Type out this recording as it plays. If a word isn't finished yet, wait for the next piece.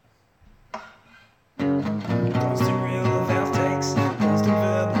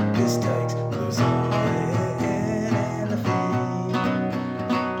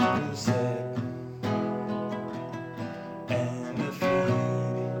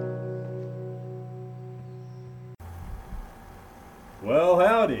Well,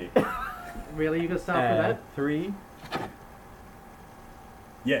 howdy. Really, you gonna start with that? 3.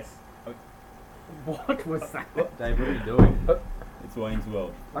 Yes, What was that? Dave, what are you doing? it's Wayne's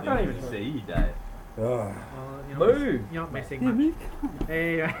World. I can't even see you, Dave. Oh. Oh, Move. You're not missing much.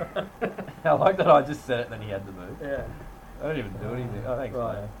 There you go. I like that I just said it, then he had to move. Yeah. I don't even do anything. Oh, thanks,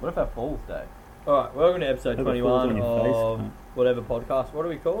 Right. mate. What if that falls, Dave? Alright, welcome to episode Have it falls 21 on your face, of mate. whatever podcast. What are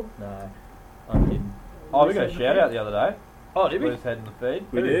we called? No. I'm kidding. Oh, we got a shout out the other day. Oh, did we? Just heading the feed.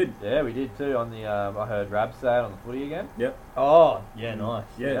 We did. Yeah, we did too. On the I heard Rab say it on the footy again. Yep. Oh, yeah, nice.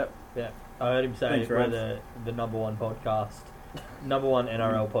 Yeah. Yep. Yeah. I heard him say Thanks, we're Rabs. the number one podcast, number one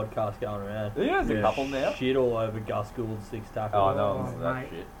NRL podcast going around. Yeah, there's a Yeah. couple now. Shit all over Gus Gould's 6 tackles. Oh, no, Oh, that mate.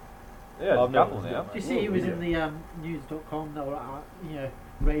 shit. Yeah, there's I've a never couple listened now. to Did you see he was Yeah. in the news.com? They were,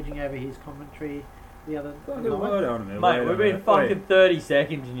 raging over his commentary the other Fucking night. word on him. Mate, we've been fucking 30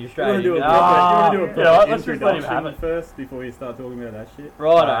 seconds and you're You straight want to do a into proper, that. you you want know to what, do a let's just let him have introduction it. first before you start talking about that shit? Right,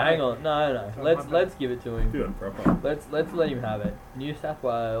 Alright. hang on. No. Let's give it to him. Do it proper. Let's let him have it. New South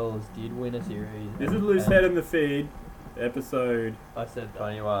Wales did win a series. This is Loose and Head in the Feed, episode I said that.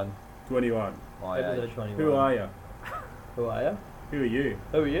 21. 21. My Episode age. 21. Who are you? Who are you? Who are you?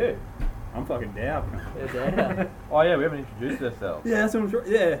 Who are you? I'm fucking Dow. Yeah, Dan. Oh yeah, we haven't introduced ourselves. Yeah, that's what I'm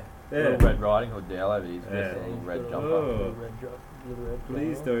trying. Yeah. Little Yeah. Red Riding Hood Dale over here. He's Yeah. got a little red jumper. Oh. Little red drop. Little red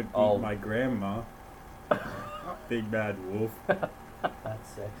Please drop. don't eat Oh. my grandma. Big bad wolf. That's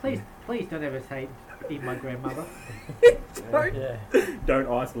sexy. Please don't ever say eat my grandmother. Yeah. Don't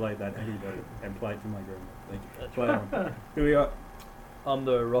isolate that anybody and play it to my grandma. Thank you. That's Play on. Who are you? I'm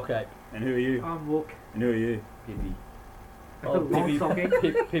the rock ape. And who are you? I'm Wook. And who are you? Hippie. Oh, Long stocking.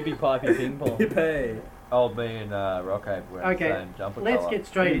 Pippy Pipey Ping Pong. Yippee. Old me and Rock Ape wearing Okay, the same jumper Let's colour. get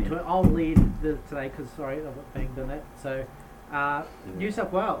straight into it. I'll lead today because, sorry, I've got being done that. So, New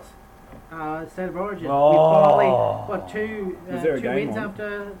South Wales, State of Origin. Oh. We finally got two Was there a two game wins on? after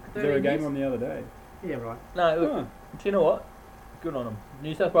 30 Was there a game years. on the other day? Yeah, right. No, look, Huh. do you know what? Good on them.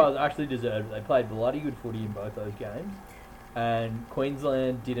 New South Wales actually deserved it. They played bloody good footy in both those games, and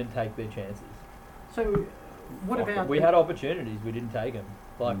Queensland didn't take their chances. So, what Fuck about it. We had opportunities, we didn't take them.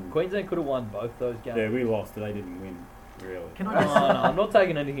 Like Mm. Queensland could have won both those games. Yeah, we lost. They didn't win. Really. Can No, I just? I'm not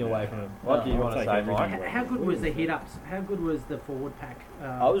taking anything away from them. What do you I'll want to take say, everything Mike? away. How good was the hit-ups? How good was the forward pack?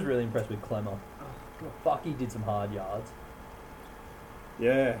 I was really impressed with Clemmer. Oh, God. Fuck, he did some hard yards.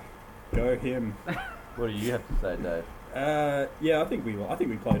 Yeah. Go him. What do you have to say, Dave? Yeah, I think we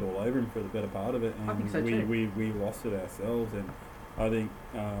played all over him for the better part of it, and I think so we, too. we lost it ourselves. And I think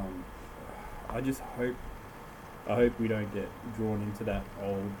I just hope we don't get drawn into that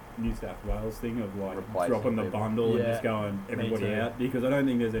old New South Wales thing of like Replacing dropping the people. bundle and Yeah, just going me everybody too. out, because I don't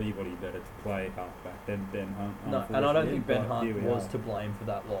think there's anybody better to play halfback than Ben Hunt. No, and I don't unfortunately, think Ben but here Hunt we was are. to blame for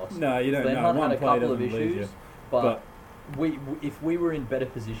that loss. No, you don't Ben know. Hunt One had a play couple of doesn't lose issues, you. but if we were in better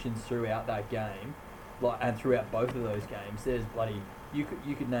positions throughout that game, like and throughout both of those games, there's bloody you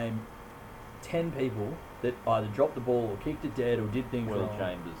could name 10 people that either dropped the ball or kicked it dead or did things Will wrong.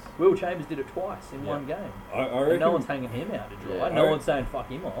 Chambers. Will Chambers did it twice in Yeah. one game, I and reckon. no one's hanging him out to dry. Yeah. No one's saying fuck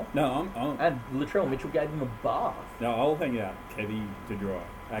him off. No, And Latrell Mitchell gave him a bath. No, I'll hang out Kevy to dry.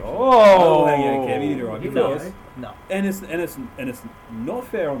 Actually, Oh! I'll hang out Kevy to dry You because know. No. and it's not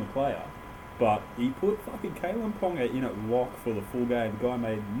fair on the player, but he put fucking Kalen Ponga in at lock for the full game. The guy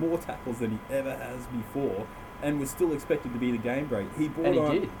made more tackles than he ever has before, and was still expected to be the game break. He brought And he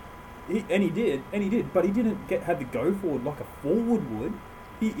on, did. He did, but he didn't have to go forward like a forward would.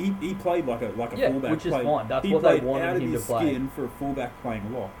 He played like a Yeah, fullback. which is played, fine. That's he what they played wanted out of him to his play. skin for a fullback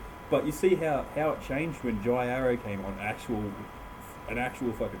playing lock. But you see how it changed when Jai Arrow came on, an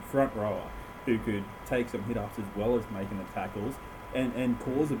actual fucking front rower who could take some hit ups as well as making the tackles and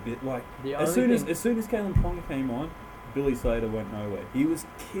cause a bit like The as only soon thing- as soon as Kalen Ponga came on, Billy Slater went nowhere. He was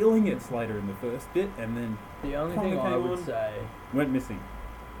killing it, Slater, in the first bit, and then The only Ponga thing I came would on. say, went missing.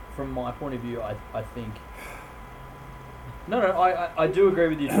 from my point of view, I think. No, I do agree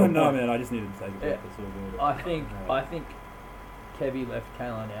with you. To a No, point. man, I just needed to take it Yeah. back. That's all good. I think Kevy left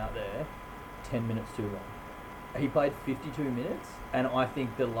Kalen out there 10 minutes too long. He played 52 minutes, and I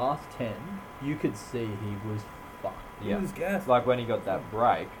think the last 10, you could see he was fucked. He was gassed. It's like when he got that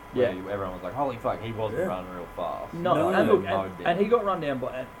break, Yeah. everyone was like, holy fuck, he wasn't Yeah. running real fast. No, No, and no, look, no, and he got run down by.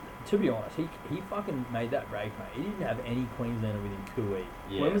 And to be honest, he fucking made that break, mate. He didn't have any Queenslander within Cooee.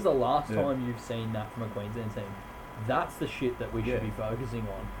 Yeah. When was the last Yeah. time you've seen that from a Queensland team? That's the shit that we should Yeah. be focusing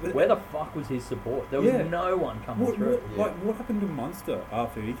on. But- Where the fuck was his support? There was Yeah. no one coming What, through. what, like, what happened to Munster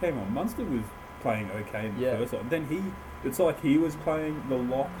after he came on? Munster was playing okay in the Yeah. first one. Then It's like he was playing the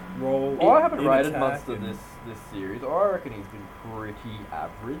lock role. I haven't in rated attack Munster and- this series. I reckon he's been pretty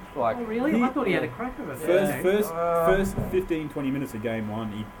average. Like, Oh, really? he- I thought he had a crack of it. First 15, 20 minutes of game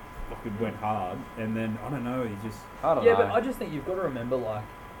one, he fucking went hard, and then I don't know, he just I don't Yeah, know. but I just think you've got to remember, like,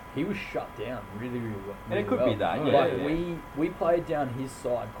 he was shut down really, really well. And it could be that, Oh, yeah. Like, yeah. we played down his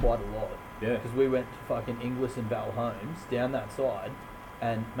side quite a lot yeah. because we went to fucking Inglis and Val Holmes down that side,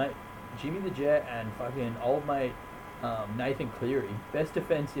 and mate, Jimmy the Jet and fucking old mate Nathan Cleary, best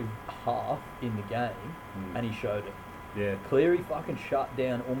defensive half in the game, and he showed it. Yeah, Cleary fucking shut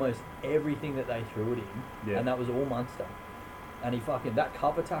down almost everything that they threw at him, yeah. and that was all Munster. And he fucking, that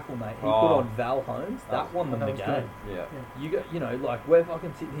cover tackle, mate, he put Oh. on Val Holmes, that won them that the was game. good. Yeah. You got, you know, like, we're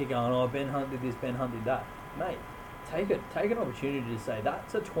fucking sitting here going, oh, Ben Hunt did this, Ben Hunt did that. Mate, take an opportunity to say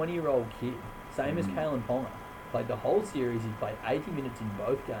that's a 20-year-old kid, same as Kalen Ponga. Played the whole series, he's played 80 minutes in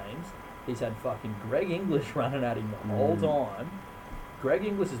both games. He's had fucking Greg English running at him the whole time. Greg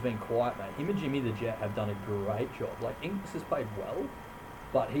Inglis has been quiet, mate. Him and Jimmy the Jet have done a great job. Like, Inglis has played well,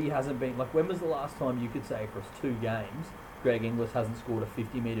 but he hasn't been... Like, when was the last time you could say across 2 games Greg Inglis hasn't scored a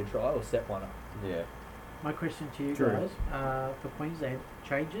 50-metre try or set one up? Yeah. My question to you True. guys, for Queensland,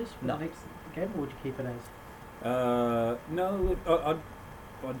 changes for No. the next game, or would you keep it as? No, look,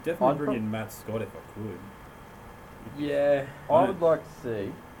 I'd definitely I'd bring prob- in Matt Scott if I could. Yeah. I would like to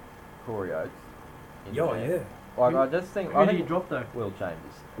see Corey Oates. in Oh, there. yeah. Like, Who- I just think... Who I do you think drop though? Will Chambers.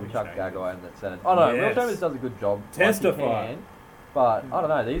 We Will chuck Chambers. Gagai in that centre. Oh, no, Yes. Will Chambers does a good job. Testify. Like he can, but, I don't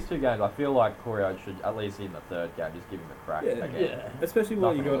know, these 2 games, I feel like Corey Oates should, at least in the 3rd game, just give him a crack Yeah. again. Yeah. Especially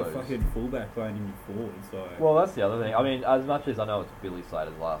when you Nothing got to a lose. fucking fullback playing in your forward, so... Well, that's the other thing. I mean, as much as I know it's Billy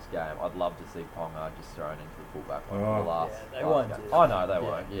Slater's last game, I'd love to see Ponga just thrown into the fullback line for the last. Yeah, they last won't game. do that. I know they Yeah.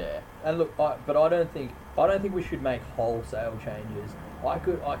 won't. Yeah. And look, but I don't think we should make wholesale changes. I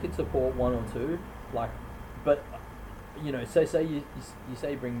could support 1 or 2, like, but you know, say you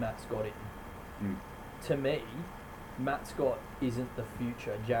say bring Matt Scott in. Mm. To me, Matt Scott isn't the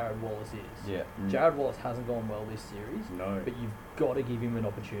future. Jared Wallace is. Yeah. Jared Wallace hasn't gone well this series, No. but you've got to give him an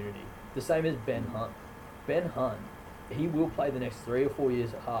opportunity. The same as Ben Hunt. Ben Hunt, he will play the next 3 or 4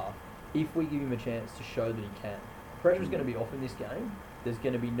 years at half if we give him a chance to show that he can. Pressure's going to be off in this game. There's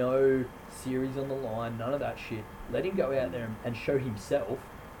going to be no series on the line, none of that shit. Let him go out there and show himself,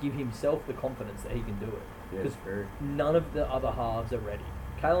 give himself the confidence that he can do it. Yeah, Because true. none of the other halves are ready.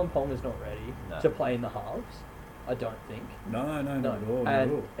 Kalen Ponga's not ready No. to play in the halves, I don't think. No, not at all. Not at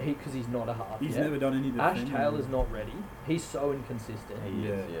and all. because he's not a half He's yet. never done any Ash defending. Taylor's not ready. He's so inconsistent. He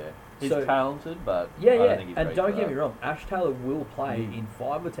Yeah. is. Yeah. He's So- talented, but Yeah, I don't yeah. think he's And ready don't for get that. me wrong, Ash Taylor will play Mm. in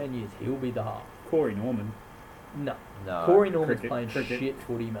 5 or 10 years. He'll be the half. Corey Norman. No. No. Corey Norman's Cricket. playing shit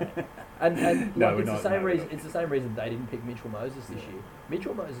footy, mate. And No, like we're it's the not- same no, we're reason. not. It's the same reason they didn't pick Mitchell Moses this Yeah. year.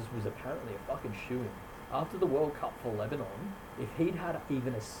 Mitchell Moses was apparently a fucking shoo-in. After the World Cup for Lebanon, if he'd had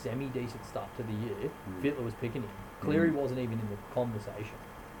even a semi-decent start to the year, Fittler was picking him. Cleary wasn't even in the conversation.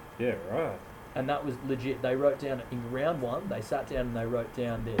 Yeah, right. And that was legit. They wrote down in round 1. They sat down and they wrote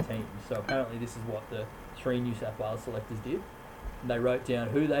down their teams. So apparently this is what the 3 New South Wales selectors did. And they wrote down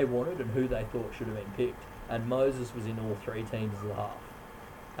who they wanted and who they thought should have been picked. And Moses was in all 3 teams as a half.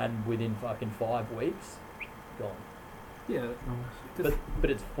 And within fucking 5 weeks, gone. Yeah. But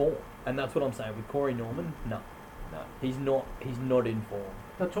it's form, and that's what I'm saying with Corey Norman. No, he's not in form.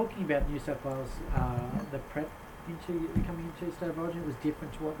 Now, talking about New South Wales, the prep into coming into State of Origin was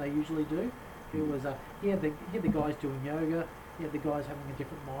different to what they usually do. It was he had the guys doing yoga. He had the guys having a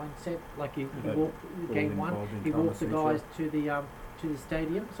different mindset. Like he Yeah, walked all game 1. involved in He walked the Kama guys to the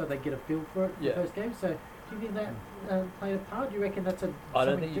stadium so they get a feel for it. Yeah. The first game. So do you think that played a part? Do you reckon that's a? I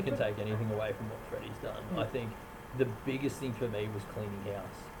don't something think you can different? take anything away from what Freddie's done. Yeah. I think the biggest thing for me was cleaning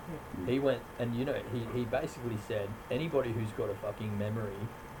house. Yeah. He went and he basically said anybody who's got a fucking memory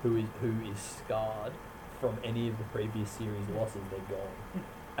who is scarred from any of the previous series losses, they're gone.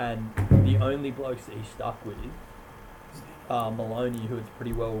 And the only blokes that he stuck with, Maloney, who it's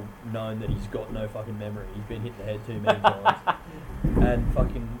pretty well known that he's got no fucking memory. He's been hit in the head too many times. And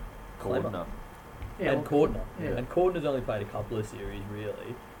fucking Clemmer. Cordner. Yeah, And well, Cordner. yeah. And Cordner's only played a couple of series,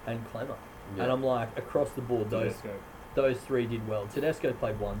 really. And Clemmer. Yeah. And I'm like, across the board, those 3 did well. Tedesco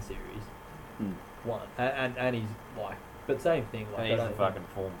played 1 series. Hmm. 1. And he's like, but same thing. Like, And I he's don't a think- fucking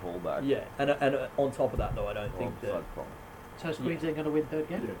form fullback. Yeah, and on top of that, though, I don't Or think that. side prop. So is Queensland going to win 3rd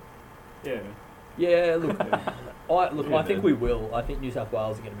game? Yeah. Yeah, look, Yeah, I think man. we will. I think New South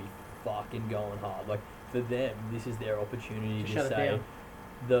Wales are going to be fucking going hard. Like for them, this is their opportunity To to shut it say down.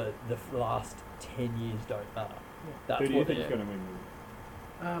 the last 10 years don't matter. That's Who do you what think they is going to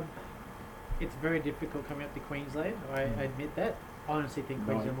win? It's very difficult coming up to Queensland. I admit that. I honestly think No.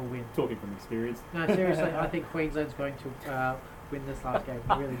 Queensland will win. Talking from experience. No, seriously, I think Queensland's going to win this last game.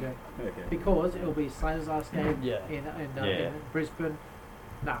 I really do. Okay. Because it'll be Slater's last game Yeah. in Brisbane.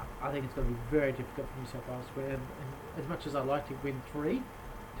 Nah, I think it's going to be very difficult for New South Wales to win. And as much as I like to win 3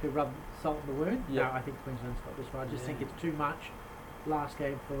 to rub salt in the wound, Yeah. no, I think Queensland's got this one. I just think it's too much last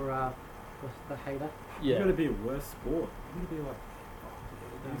game for the hater. Yeah. You got to be a worse sport. You got to be like,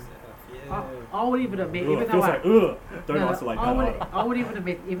 I would even admit, Ugh, even feels though like, ugh. Don't no, isolate I that would, either. I would even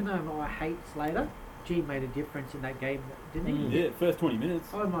admit, even though I hate Slater, G made a difference in that game, didn't he? Yeah, first 20 minutes.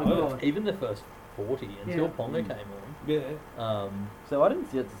 Oh my Oh. god. Even the first 40 until Yeah. Ponga came on. Yeah. So I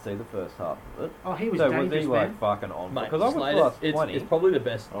didn't get to see the first half of it. Oh, he was So was dangerous, he man. like fucking on? Mate, Because I watched the Slater, last it's 20. probably the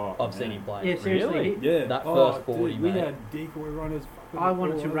best Oh, I've seen man. him play. Yeah, seriously. Really? Yeah. That Oh, first 40, dude, we mate. had decoy runners. fucking I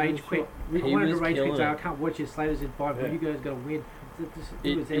wanted all to over rage the quit. shop. I He wanted was to rage quit. killing So I it. can't watch his Slater's in 5. Yeah. You guys got to win.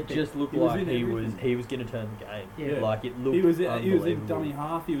 It was It epic. just looked He was like in he everything. was going to turn the game. Yeah. Like it looked He was in unbelievable. dummy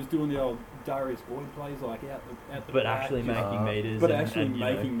half. He was doing the old Darius Boyd plays like out the But back, actually just- making meters. But and, actually and, you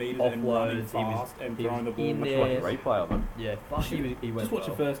know, making meters and running offloads. He was fast and he throwing the was ball. in much there. Watch a replay of it. Yeah, fuck, he went Just watch well.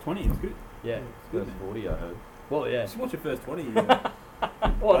 the first 20. It's good. Yeah. It's good. First 40, I heard. Well, yeah. Just watch the first 20.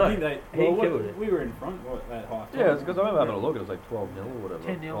 Well, I no, think they. he Well, killed it. We were in front at half. Yeah, because I remember having a look. It was like 12-0 or whatever.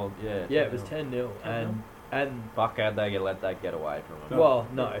 10-0. Oh, yeah. Yeah, it was 10-0. 10-0. And Fuck, how'd they let that get away from them? No. well,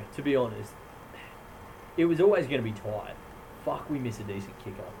 no, to be honest, it was always going to be tight. Fuck, we miss a decent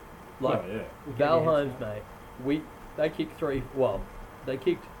kicker. Like, Oh, yeah. Val Yeah, Holmes, yeah. mate, they kicked 3. Well, they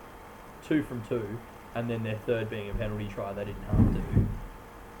kicked 2 from 2, and then their third being a penalty try they didn't have to.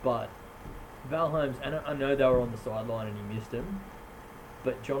 But Val Holmes, and I know they were on the sideline and he missed them,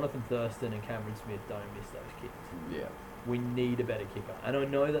 but Jonathan Thurston and Cameron Smith don't miss those kicks. Yeah. We need a better kicker, and I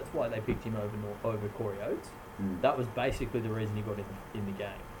know that's why they picked him over Corey Oates. That was basically the reason he got in the game.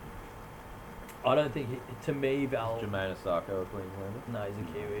 I don't think to me Val. Jermaine Osako, a Queenslander. No, he's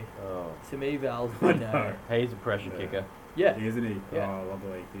a Kiwi. Oh. To me, Val's I been know. He's a pressure Yeah. kicker. yeah. Isn't he? Yeah. Oh, I love the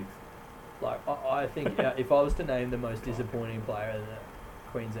way he kicks. Like I think if I was to name the most disappointing player in the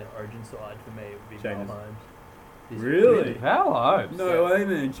Queensland Origin side, for me it would be Val Chambers. Holmes. Really? Val Holmes. No way,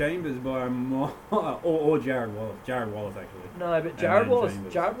 man. Chambers by a mile. Or Jared Wallace. Jared Wallace, actually. No, but And Jared then Wallace.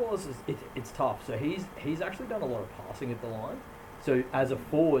 Chambers. Jared Wallace is it's tough. So he's actually done a lot of passing at the line. So as a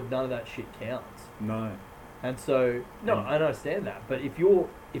forward, none of that shit counts. No. And so no, Mm. I understand that. But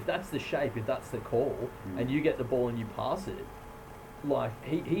if that's the shape, if that's the call, and you get the ball and you pass it, like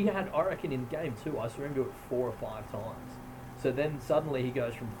he had, I reckon in game 2, I saw him do it 4 or 5 times. So then suddenly he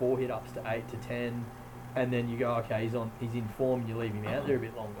goes from 4 hit ups to 8 to 10, and then you go, okay, he's in form. You leave him out there a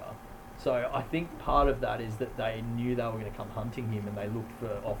bit longer. So I think part of that is that they knew they were going to come hunting him, and they looked for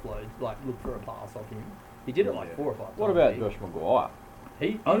offloads, like looked for a pass off him. He did it like Yeah. 4 or 5 times. What about Josh Maguire?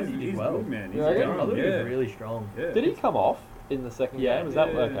 He He's did well. good, man. He's Yeah, I okay. young, thought he yeah. was really strong. Yeah. Did he come off in the second Yeah, game? Is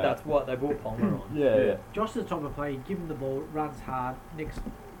that yeah, okay? That's what they brought Ponga on. Yeah, yeah. Josh is the type of player, you give him the ball, runs hard, next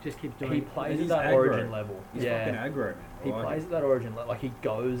just keeps doing He it. plays He's at that aggro. Origin level. He's yeah, fucking aggro, man. I he like plays it. at that Origin level. Like he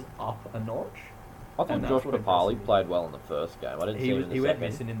goes up a notch. I thought And that's Josh what Papali impressed me. played well in the first game. I didn't see him in the He went second.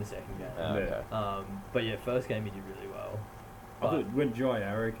 missing in the second game. Ah, okay. But yeah, first game he did really well. I thought when Jai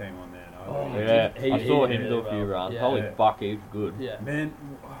Arrow came on there, I Oh, thought, Yeah, He I did saw really him do a few well. runs. Yeah. Holy Yeah. fuck, he's good. Yeah, man,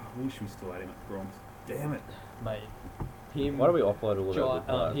 I wish we still had him at Bronx. Damn it. mate. Him, Why do we offload all of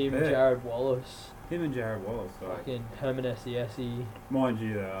that? him, Yeah. Jared Wallace, Him and Jared Wallace. So. fucking Herman Esiesi. Mind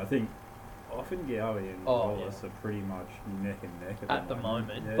you, though, I think often Gowie and Oh, Wallace are pretty much neck and neck At the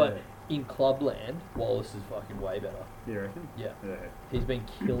moment, Yeah. but in clubland, Wallace is fucking way better. You reckon? Yeah, Yeah. he's been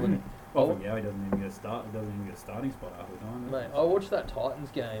killing it. Often Gowie doesn't even get a start. Doesn't even get a starting spot half the time. Mate, I watched that Titans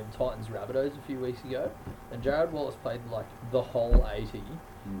game, Titans Rabbitohs, a few weeks ago, and Jared Wallace played like the whole 80,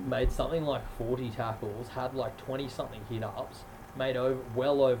 Mm. made something like 40 tackles, had like 20 something hit ups, made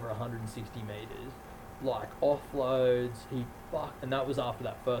well over 160 meters, like offloads. And that was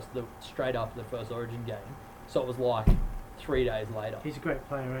after straight after the first Origin game. So it was like 3 days later. He's a great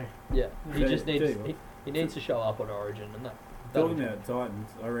player, eh? Yeah, he Tell just you- needs tell you he needs to show up at Origin, and that. Talking about Titans,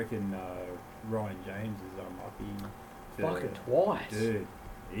 I reckon Ryan James is unlucky. to- fucking twice. Dude.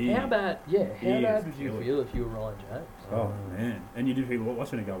 How bad? Yeah, how he bad is would you killing. feel if you were Ryan James? Oh, man. And you do people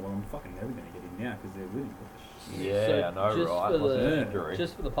watching it go, well, I'm fucking never going to get in now because they're winning. What the shit? Yeah, So I know, just right? for What's the- his Yeah. injury?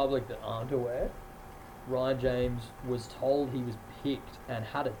 Just for the public that aren't aware, Ryan James was told he was picked and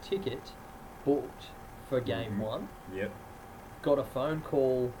had a ticket booked for game Mhm. 1. Yep. Got a phone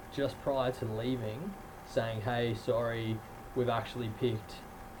call just prior to leaving saying, hey, sorry, we've actually picked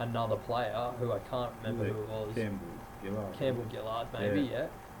another player who I can't remember who it was. Campbell Gillard, maybe, yeah.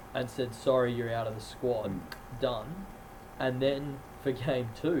 And said, sorry, you're out of the squad. Mm. Done. And then for game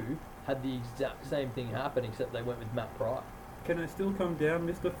 2, had the exact same thing happen, except they went with Matt Pryor. can I still come down,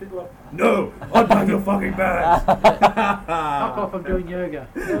 Mr. Fiddler? No! Unpack your fucking bags! Fuck off, I'm doing yoga.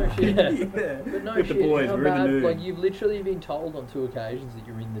 No shit. Yeah. But no With the shit. boys, how we're in the bad? mood. Like you've literally been told on 2 occasions that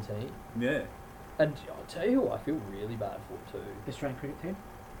you're in the team, Yeah. and I'll tell you who I feel really bad for too. The Australian cricket team.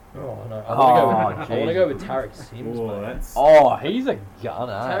 Oh no, Oh, I want to jeez. go with Tarek Sims. Oh, mate. that's... Oh, he's a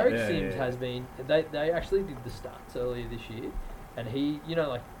gunner. Tarek Yeah, Sims yeah. has been. They actually did the stats earlier this year, and he,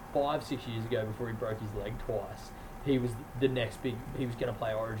 like 5-6 years ago, before he broke his leg twice, he was the next big. He was going to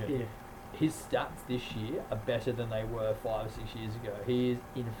play Origin. Yeah. His stats this year are better than they were 5 or 6 years ago. He is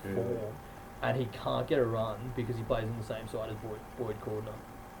in Yeah. form, and he can't get a run because he plays on the same side as Boyd Cordner.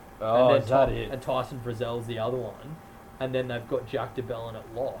 Oh, and is that it? And Tyson Frizzell's the other one, and then they've got Jack DeBellin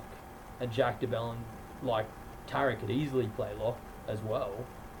at lock, and Jack DeBellin, like Tarek, could easily play lock as well.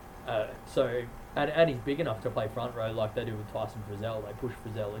 So and he's big enough to play front row like they do with Tyson Frizzell. They push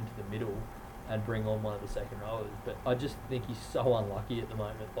Frizzell into the middle and bring on one of the second rowers. But I just think he's so unlucky at the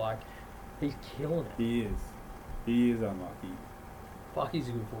moment. Like, he's killing it. He is. He is unlucky. Fuck, he's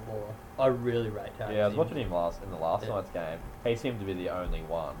a good footballer. I really rate Tarek. Yeah, I was Sims. watching him in the last Yeah. night's game. He seemed to be the only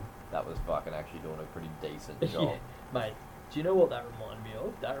one that was fucking actually doing a pretty decent job. Yeah, mate. Do you know what that reminded me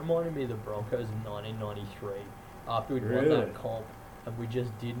of? That reminded me of the Broncos in 1993. After we'd won Really? that comp, and we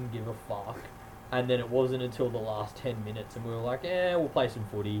just didn't give a fuck. And then it wasn't until the last 10 minutes, and we were like, we'll play some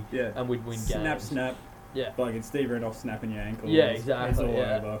footy, Yeah. and we'd win Snap, games. snap. Yeah. Fucking Steve Randolph snapping your ankle. Yeah, It's exactly. all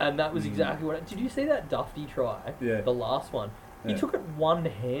Yeah. over. And that was Mm. exactly what. Did you see that Dufty try? Yeah. The last one. He Yeah. took it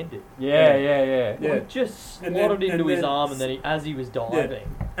one-handed. Yeah. Yeah. Like, just And slotted then- into and his then arm, and then as he was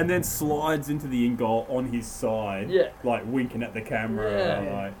diving. And then slides into the in goal on his side. Yeah. Like winking at the camera.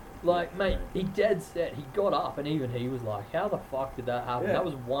 Yeah. Like, Like, mate, he dead set. He got up, and even he was like, "How the fuck did that happen?" Yeah. That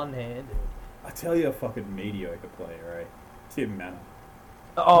was one-handed. I tell you, a fucking mediocre player, right? Tim Manor.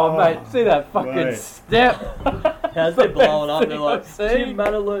 Oh, mate, see that fucking Mate. step? How's they blowing up? They're like, See? Tim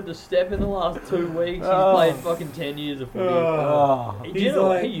Manor learned to step in the last 2 weeks. He's Oh. played fucking 10 years of footy. Oh. Do He's you know what?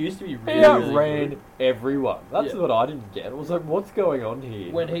 like- He used to be He really, outran really good. everyone. That's Yeah. what I didn't get. I was like, what's going on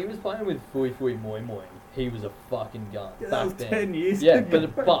here? When he was playing with Fui Fui Moi Moi, he was a fucking gun Yeah, that back was then. 10 years Yeah, ago.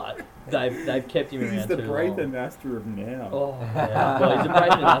 but they've kept him He's around the too Braithen long. master of now. Oh, yeah. Well, he's a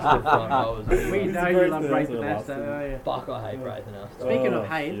Braithen Astor of front rowers. We He's know the you love greatest Braithen of Astor. us. Oh, yeah. Fuck, I hate Braithen Astor. Speaking Oh, of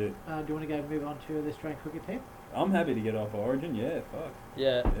hate, shit. do you want to go move on to the Australian cricket team? I'm happy to get off Origin, yeah, fuck.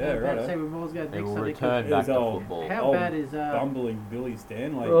 Yeah. Yeah, right. right. Say we might as well go He next will Sunday. return It back was to old. football. How Old bad is bumbling Billy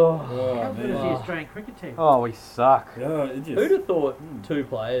Stanley. Oh. how Oh, good is the man. Australian cricket team? Oh, we suck. Yeah, it just... Who'd have thought Mm. 2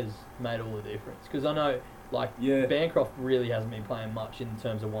 players made all the difference? Because I know, like, Yeah. Bancroft really hasn't been playing much in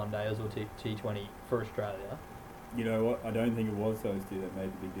terms of one-dayers or T20 for Australia. You know what? I don't think it was those two that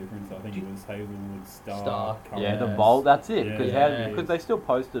made the big difference. I think it was Hazelwood, Stark, Stark. Yeah, the Yes. bowl. That's it. Because Yeah. because they still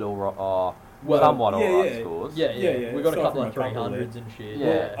posted all Well, somewhat yeah, alright yeah. scores. Yeah, Yeah, we got a aside couple from of a couple 300s and shit.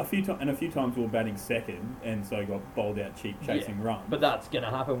 Yeah. A few times we were batting second, and so got bowled out cheap chasing runs. But that's going to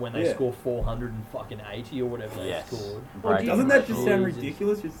happen when they Yeah. score 480 or whatever they Yes. scored. Well, do you- Doesn't that just sound Jesus.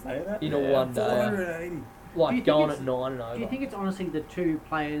 ridiculous? Just say that. In a Yeah. one day. 480. Do you Like think going it's- at 9 and over. Do you think it's honestly the 2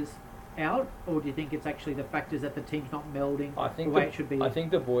 players out, or do you think it's actually the factors that the team's not melding I think the way it should be? I think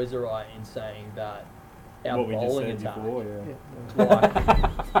the boys are right in saying that our What we just bowling said attack, before, Yeah.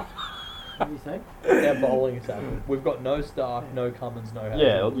 like What do you say? our bowling attack, we've got no Stark, no Cummins, no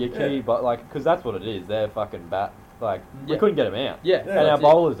Yeah, Hazelwood. your key, but like, because that's what it is. They're fucking bat. Like, we Yeah. couldn't get them out. Yeah, Yeah, And our that's it.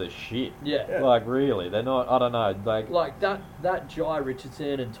 bowlers are shit. Yeah. Yeah. Like, really, they're not. I don't know. Like that Jai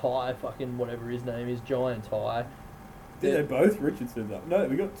Richardson and Ty fucking whatever his name is, Jai and Ty. Did they both Richardson though? No,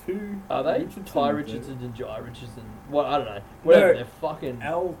 we got 2. Are they? Richardsons Ty there. Richardson and Jai Richardson. Well, I don't know. Whatever, No. they're fucking...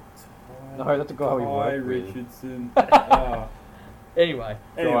 Al. No, that's a guy we Ty work with. Richardson. Anyway,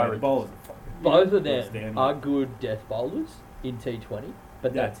 Anyway, Jai the bowlers are fucking both of them outstanding. are good death bowlers in T20,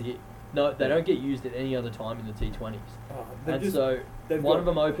 but Yeah. that's it. No, they Yeah. don't get used at any other time in the T20s. Oh, they're And just- so they've one got- of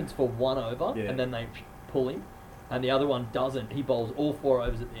them opens for 1 over, Yeah. and then they pull him, and the other one doesn't. He bowls all 4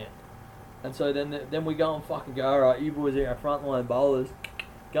 overs at the end. And so then we go and fucking go, all right, you boys are our frontline bowlers,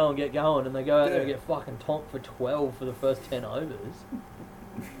 go and get going. And they go out there and Yeah. get fucking tonked for 12 for the first 10 overs.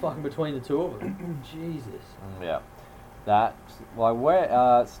 Fucking between the 2 of them. Jesus. Yeah. That, like,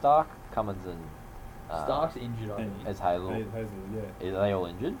 where, Stark, Cummins, and. Stark's injured, I and- think. As Hazel. Hazel, yeah. Are they all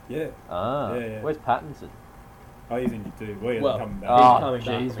injured? Yeah. Ah. Yeah, yeah. Where's Pattinson? Oh, he's injured too. Well, he's Well, coming back. Oh, coming back.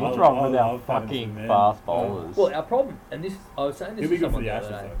 jeez. What's I- wrong I with our love Pattinson, fucking man. fast Oh. bowlers? Well, our problem, and this I was saying this He'll to be good for someone the the other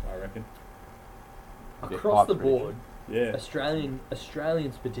Ashes, day. though, I reckon. Yeah, Across the Pipe's pretty board, Yeah.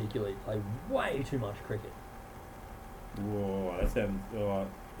 Australians particularly play way too much cricket. Whoa, that sounds. Oh,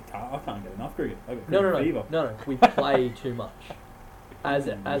 I can't get enough cricket. I got No, cricket fever. no. We play too much. As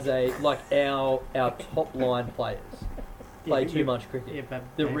a like our top line players, play but too much cricket. Yeah, but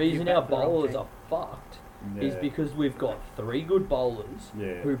The if reason you our bat the wrong bowlers team- are fucked Yeah. is because we've got 3 good bowlers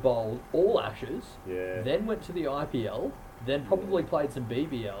Yeah. who bowled all Ashes, Yeah. then went to the IPL, then probably played some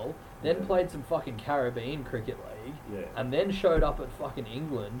BBL, then Yeah. played some fucking Caribbean Cricket League, Yeah. and then showed up at fucking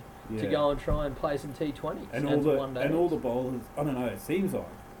England to Yeah. go and try and play some T20s and and all some the one days. and all the bowlers. I don't know. It seems like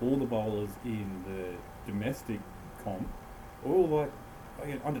all the bowlers in the domestic comp are all like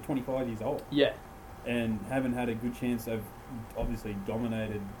under 25 years old Yeah, and haven't had a good chance. Of obviously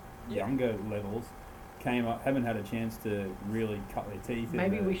dominated Yeah. younger levels. Came up, haven't had a chance to really cut their teeth.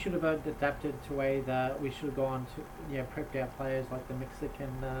 Maybe in the, we should have adapted to way that we should have gone to prepped our players like the Mexican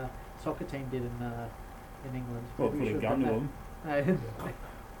soccer team did in England. Well, Maybe put we a should gun have to done them. that.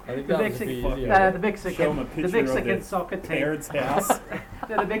 I think The that was a Mexican, few years the ago. Show 'em a the picture Mexican of soccer their team. parents' house.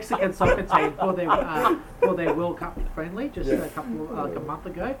 The Mexican soccer team for their World Cup friendly just a couple like a month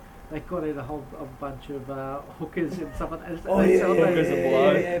ago. They got in a bunch of hookers and stuff like that. Oh, They yeah, celebrated hookers and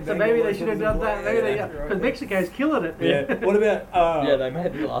it. blow. So maybe they should have done that. Maybe Yeah. because Mexico's killing it. Yeah. What about Yeah, they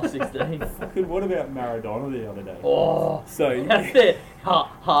made the last 16. fucking what about Maradona the other day? Oh, So that's their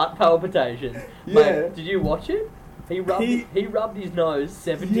heart palpitations. Yeah. Mate, did you watch it? He rubbed his nose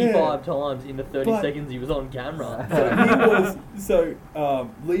 75 Yeah. times in the 30 But- seconds he was on camera.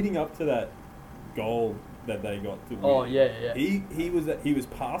 Leading up to that goal that they got to Oh, win, yeah. he was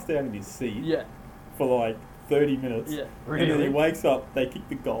passed out in his seat Yeah, for like 30 minutes. yeah. And then he Really? wakes up, they kick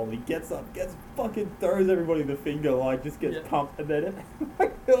the goal, he gets up, fucking throws everybody the finger, like just gets Yeah. pumped, and then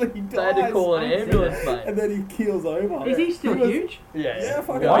he dies. They had to call an I see ambulance, And mate. then he keels over. Is he still was- huge? Yeah, Yeah,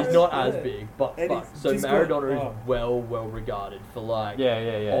 fucking well, he's right. not as Yeah. big, but And fuck. he's So just Maradona got- is oh. well regarded for like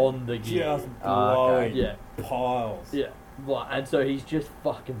Yeah. on the gear. Just Ah, okay. blowing Yeah. piles. Yeah. Like, and so he's just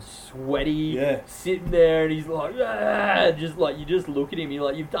fucking sweaty, Yeah. sitting there, and he's like, "Ah," just like you just look at him, you're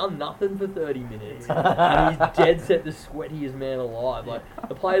like, you've done nothing for 30 minutes, and he's dead set the sweatiest man alive. Like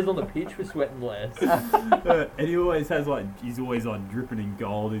the players on the pitch were sweating less, And he always has he's always on dripping in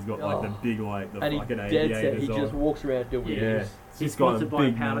gold. He's got like the Oh. big the and he's fucking dead set. He aviators just on. walks around doing Yeah. this. He's He's got a sponsored by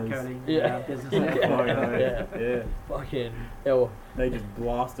big powder nose. coating Yeah. business. Yeah. Yeah. Yeah. Yeah. Fucking hell. They just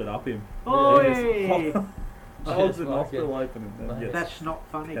blasted up him. Oi! They just holds the Just nostril fucking- open and then Mate. gets That's not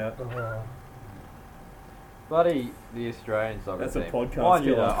funny. out. Oh. Bloody the Australian soccer That's a team. podcast Mind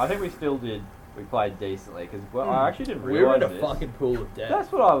you, killer. though, I think we still did. We played decently because Hmm. I actually didn't We were realise in a this. fucking pool of death.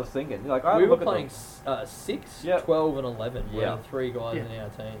 That's what I was thinking. Like I We were look at playing them. 6, Yep. 12, and 11. We Yeah. were the 3 guys Yeah. in our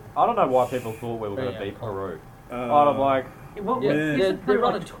team. I don't know why people thought we were going to Yeah. beat Peru. Uh, I'm like, What, Yeah, Yeah. they're, isn't they're Peru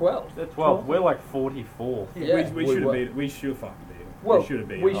running like 12. they're 12. We're like 44. Yeah, we should have were. beat. We should fucking beat them. Well, we should have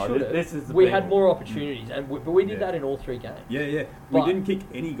beat we them. should have. This is the We thing. had more opportunities, but we did Yeah. that in all 3 games. Yeah, yeah. We But- didn't kick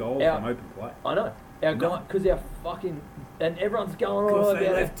any goals Our- from open play. I know. Our No. guy, because our fucking, and everyone's going on Because about they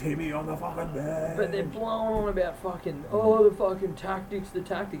it, left Timmy on the fucking bench. but they're blowing on about fucking, the fucking tactics,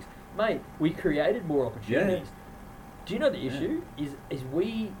 Mate, we created more opportunities. Do you know the Yeah. issue is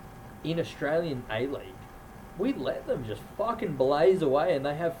we in Australian A-League, we let them just fucking blaze away, and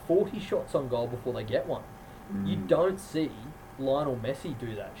they have 40 shots on goal before they get one. You Mm. don't see Lionel Messi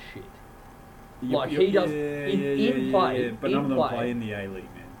do that shit. Yep, like, yep, he does- yeah, in yeah, play- yeah, but in none of them play- play in the A League,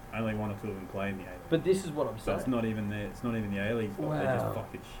 man. Only 1 or 2 of them play in the A League. But this is what I'm So saying. it's not even there. It's not even the A League. They Wow. just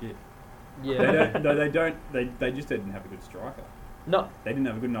fucking shit. Yeah. They don't. No, they don't. They just didn't have a good striker. No, They didn't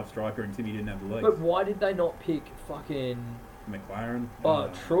have a good enough striker, and Timmy didn't have the legs. but why did they not pick fucking McLaren.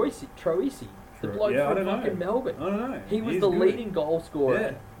 Troisi, the Tro- bloke yeah, I from don't know. fucking Melbourne? I don't know. He was He's the good. leading goal scorer, Yeah.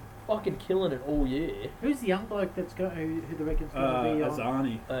 and fucking killing it all year. Who's the young bloke that's got who the reckon's going to be on?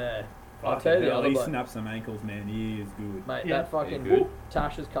 Azani. I'll Fucking tell you the hell, other he bloke, snapped some ankles, man. He is good. mate. Yeah. That fucking He's good.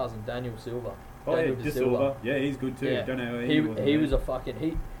 Tasha's cousin, Daniel Silva. Oh yeah, Daniel De De Silva. Yeah, he's good too. Yeah. Don't know how He was. was a fucking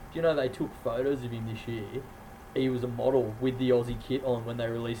he. Do you know they took photos of him this year? He was a model with the Aussie kit on when they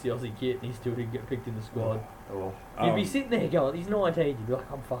released the Aussie kit, and he still didn't get picked in the squad. Oh. You'd be sitting there going, "He's 19." You'd be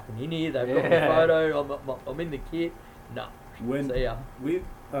like, "I'm fucking in here. They've got the Yeah. photo. I'm in the kit." Nah. When See ya. with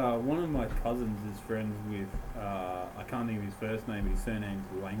one of my cousins is friends with I can't think of his first name, but his surname's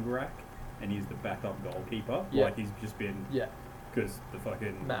Langrak, and he's the backup goalkeeper. Yeah. Like he's just been Yeah. because the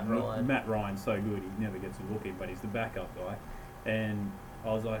fucking Matt Ryan. Matt Ryan's so good, he never gets a look in, but he's the backup guy. And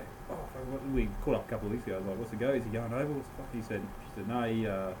I was like, oh, we caught up a couple of weeks ago. I was like, what's the go? Is he going over? What's the fuck? She said, no, he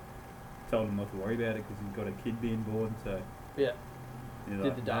told him not to worry about it because he's got a kid being born. So Yeah. he's Did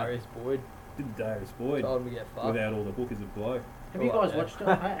like, the Darius Boyd. Did the Darius Boyd Told him to get fucked. without all the hookers of blow. Have you Well, guys yeah. watched?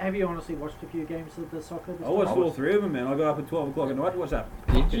 Have you honestly watched a few games of the soccer? This I watched time? all 3 of them, man. I got up at 12 o'clock at night to watch that.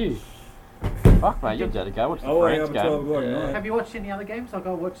 Did you? Fuck, mate, you're dedicated. What's the Oh, yeah, France I'm 12 game? o'clock Yeah. night. Have you watched any other games? Like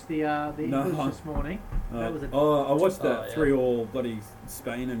I watched the No. English this morning. That was a I watched that Oh, yeah. 3-all bloody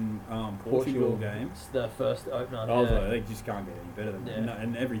Spain and Portugal game. It's the first opener. I was yeah. like, they just can't get any better than that. Yeah.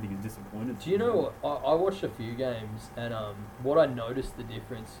 And everything is disappointed. Do you know what? I watched a few games, and what I noticed the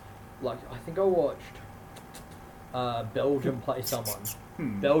difference, like I think I watched Belgium play someone.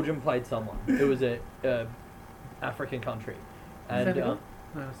 Belgium played someone. It was a African country, and Senegal?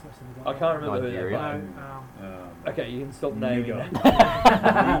 No, it's not Senegal. I can't remember who they Nigeria. played. Okay, you can stop naming Niger.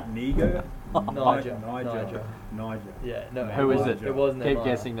 them. Niger? Niger. Niger. Yeah, no. Who is it? It wasn't. Keep Niger.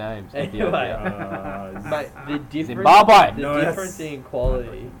 guessing names. Anyway. Uh, Mate, the difference. Zimbabwe. The No, that's- difference in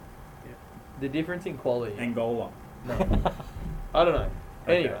quality. The difference in quality. Angola. No. I don't know.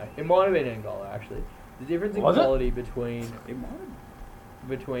 Okay. Anyway, it might have been Angola actually. The difference in Was it? quality between It might.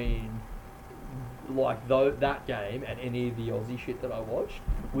 like that game and any of the Aussie shit that I watched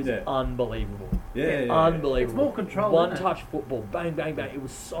was Yeah. unbelievable. Yeah. Unbelievable. It's more control, One isn't it? touch football, bang, bang, bang. It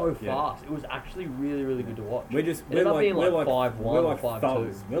was so Yeah. fast. It was actually really, really good to watch. We're just It ended up being like 5-1 we're or like 5-2.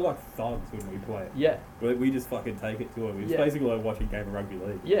 thugs. We're like thugs when we play. Yeah, We just fucking take it to them. It's Yeah. basically like watching a game of rugby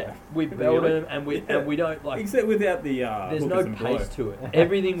league. yeah. We Really? build them and we Yeah. and we don't like. Except without the There's hookers no and blow. pace to it.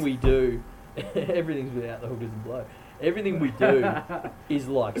 Everything we do, everything's without the hookers and blow. Everything we do is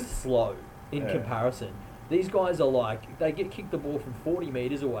like slow in Yeah. comparison. These guys are like, they get kicked the ball from 40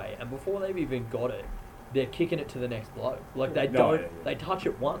 metres away, and before they've even got it, they're kicking it to the next bloke. Like they No, don't, yeah, yeah. they touch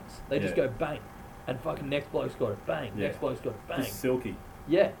it once, they just Yeah. go bang, and fucking next bloke's got it, bang, Yeah. next bloke's got it, bang. Just silky.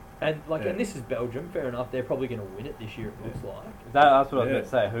 Yeah, and like, Yeah. and this is Belgium, fair enough. They're probably going to win it this year. It looks like. That's what I was Yeah. going to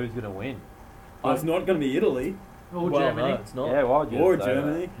say. Who's going to win? Well, it's not going to be Italy Or well, Germany. no, it's not. Yeah, why would you or say that?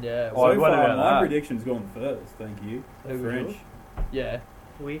 Germany. Yeah, Oh, So what far, about my that? prediction's gone first. Thank you. Who was French. yours? yeah.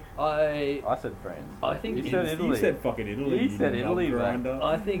 We. I said France. I think You it's- said You Italy. said fucking Italy. You said knob Italy, mate. grinder.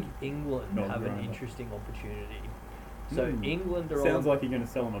 I think England Not have an grinder. interesting opportunity. So Hmm. England are Sounds on. like you're going to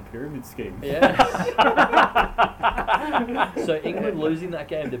sell them a pyramid scheme. Yeah. So England losing that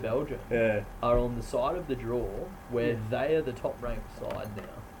game to Belgium Yeah. are on the side of the draw where Yeah. they are the top ranked side now.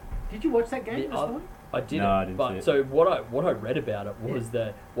 Did you watch that game The this oth- morning? I didn't, No, I didn't see but it. so what I read about it was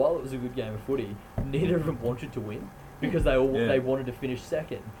that while it was a good game of footy, neither of them wanted to win because they all Yeah. they wanted to finish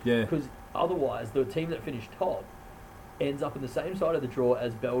second. Yeah. Because otherwise, the team that finished top ends up in the same side of the draw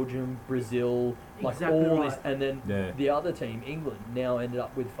as Belgium, Brazil, like Exactly all right. this, and then Yeah. the other team, England, now ended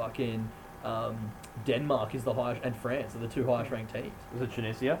up with fucking Denmark is the highest, and France are the two highest ranked teams. Was it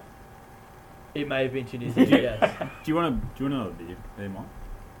Tunisia? It may have been Tunisia, yes. Do you want another beer? There, Mike?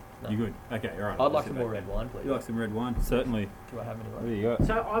 No. You good? Okay, all right. I'd like Sit some back more red then. wine, please. You like some red wine? Certainly. Do I have any What left? do you got?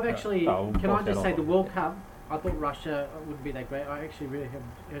 So I've actually, Oh, we'll can I cross just that say off. the World Cup, I thought Russia wouldn't be that great. I actually really have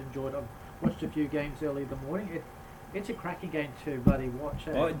enjoyed it. I've watched a few games early in the morning. It's a cracking game to bloody watch.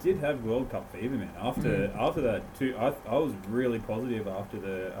 I did have World Cup fever, man. After that, too, I was really positive after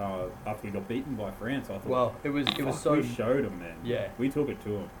we got beaten by France. I thought, Well, it was fuck, so we showed them, man. Yeah. we took it to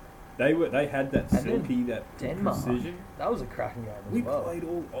them. They had that And then silky, that Denmark. precision. That was a cracking game as We well. played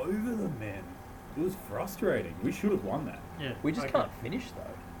all over them, man. It was frustrating. We should have won that. Yeah, We just okay. can't finish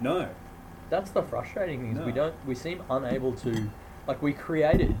though. No. That's the frustrating thing. Is No. we seem unable to, like we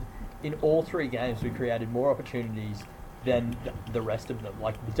created in all three games. We created more opportunities than the rest of them,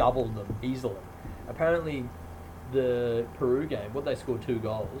 like doubled them easily. Apparently, the Peru game, they scored 2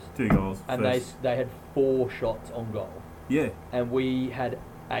 goals, 2 goals. and first. they had 4 shots on goal, Yeah. and we had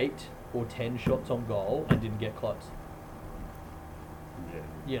 8 or 10 shots on goal and didn't get close. Yeah.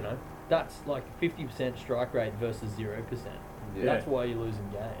 You know, that's like 50% strike rate versus 0%. Yeah. That's why you're losing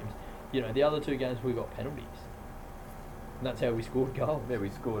games. You know, the other 2 games we got penalties. And that's how we scored goals. Yeah, we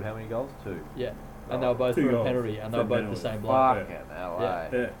scored how many goals? 2. Yeah. And they were both 2 from a goals penalty, and they were from both penalty. the same bloke. Fucking hell, Yeah. eh?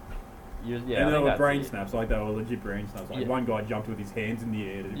 Yeah. Yeah, And I they think were that's brain it. snaps, like they were legit brain snaps. Like Yeah. one guy jumped with his hands in the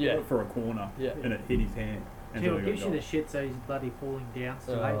air Yeah. for a corner, Yeah. and it hit his hand. And Till so it he gives got you the goal. shit, so he's bloody falling down.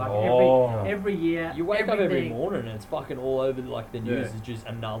 So Oh. like Oh. every year, You wake up every everything- morning and it's fucking all over like the news. Yeah. Is just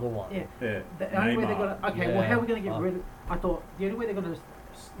another one. Yeah. Yeah. The only way they're Neymar. gonna well, Yeah. how are we gonna get Fuck. rid of? I thought the only way they're gonna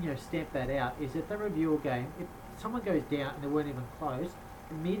stamp that out is if they review a game. If someone goes down and they weren't even close,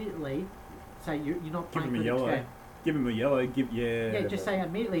 immediately say you're not Give playing him a for the next yellow. game. Give him a yellow. Yeah, just say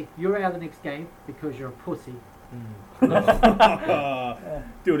immediately you're out of the next game because you're a pussy. Do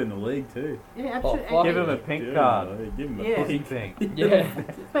it in the league too. Yeah, absolutely. fuck. Give him a Do pink it in card. the league. Give him a Yeah. Pussy pink. thing. Yeah.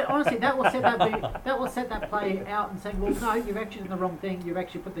 But honestly, that will set that play out and saying, well, no, you've actually done the wrong thing. You've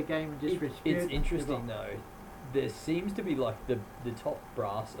actually put the game in disrepute. It's interesting though. There seems to be like the top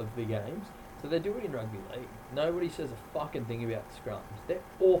brass of the games So they do it in rugby league. Nobody says a fucking thing about the scrums. They're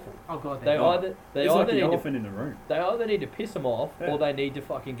awful. Oh god, They they're not. either they It's either like the need to, elephant in the room. they either need to piss them off Yeah. or they need to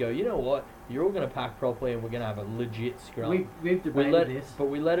fucking go. You know what? You're all going to pack properly and we're going to have a legit scrum. We've We debated let this. but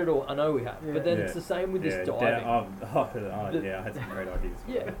we let it all. I know we have. Yeah. But then Yeah. it's the same with this Yeah, diving. The- yeah, I had some great ideas.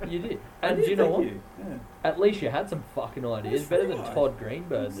 Yeah, you did. I And did, do you know thank what? you. Yeah. At least you had some fucking ideas. That's Better than right. Todd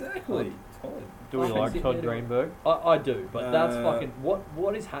Greenberg. Exactly. Todd. Do we Fucking like sit Todd there doing- Greenberg? I do, but that's Uh, fucking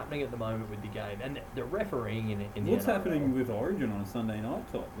what is happening at the moment with the game and the refereeing in the What's NRL. happening with Origin on a Sunday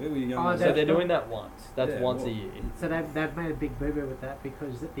night, Todd? Where were you going? Oh, with So that? they're doing that once. That's Yeah, once well. a year. So they've made a big boo-boo with that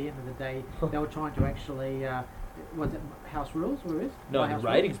because at the end of the day they were trying to actually was it House Rules or is No, By the House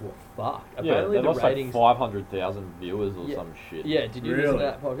ratings were fucked. Yeah, Apparently they the lost like ratings. 500,000 viewers or Yeah. some shit. Yeah, did you listen Really? to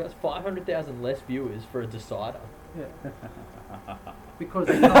that podcast? 500,000 less viewers for a decider. Rules? Yeah. Because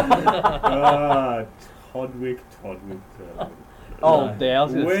they can't, Toddwick. Oh, damn, I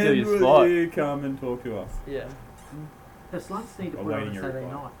was going to steal When your will spot. you come and talk to us? Yeah. the slunts need to I'm put it on waiting a your Saturday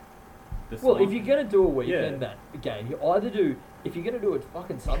reply. night. The Well, song? if you're gonna do a weekend Yeah. that game, you either do. If you're gonna do a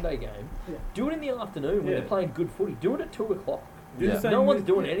fucking Sunday game, Yeah. do it in the afternoon when Yeah. they're playing good footy. Do it at 2 o'clock. Do the Yeah. same No one's with-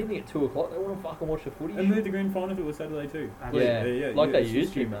 doing yeah. anything at 2 o'clock. They want to fucking watch the footy. And move the grand final if it was Saturday too. Absolutely. Like they it's just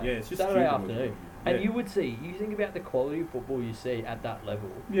used to, stupid. mate. Yeah, it's just Saturday stupid. afternoon. Yeah. And you would see, you think about the quality of football you see at that level,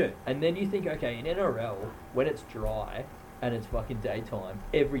 Yeah. and then you think, okay, in NRL, when it's dry and it's fucking daytime,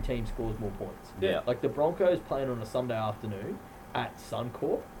 every team scores more points. Yeah. Like the Broncos playing on a Sunday afternoon at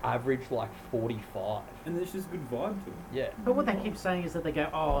Suncorp average like 45. And there's just a good vibe to it. Yeah. But what they keep saying is that they go,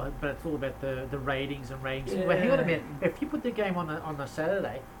 oh, but it's all about the ratings and ratings. Well, hang on a Yeah. minute. If you put the game on a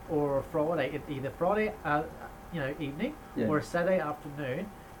Saturday or a Friday, either Friday, evening Yeah. or a Saturday afternoon,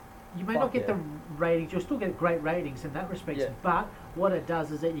 you may Fuck not get yeah. the ratings. You'll still get great ratings in that respect. Yeah. But what it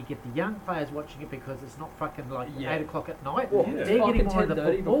does is that you get the young players watching it because it's not fucking like Yeah. 8 o'clock at night. Well, Yeah. it's They're fucking getting more into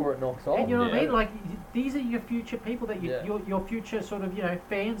 10:30 football. before it knocks off. And you know what I Yeah. mean? Like these are your future people that Yeah. your future sort of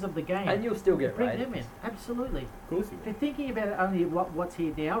fans of the game. And you'll still get Bring them ratings. in. Absolutely. Of course you They're will. thinking about it only what's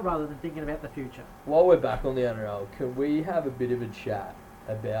here now rather than thinking about the future. While we're back on the NRL, can we have a bit of a chat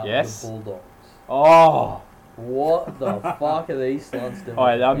about Yes. the Bulldogs? Oh! What the fuck are these slunts doing?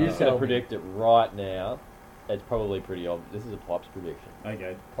 Alright, I'm You just going tell to me. predict it right now. It's probably pretty obvious. This is a Pipes prediction.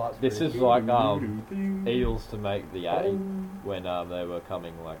 Okay. Pipes This is prediction. like Eels to make the A Oh. when they were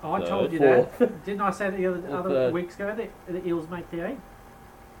coming like I third. told you Fourth. that. Didn't I say the Or other third. weeks ago that the Eels make the eight?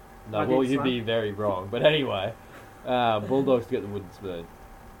 No, I well, did, you'd son. be very wrong. But anyway, Bulldogs to get the wooden spoon.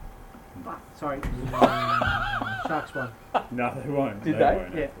 Fuck, sorry. Sharks won. No, they won't. Did they? they?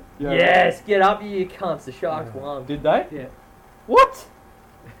 Won't, Yeah. actually. Yes, get up, you cunts. The Sharks won. Did they? Yeah, What?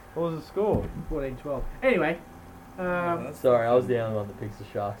 What was the score? 14-12. Anyway, Oh, that's Sorry, I was the only one that picks the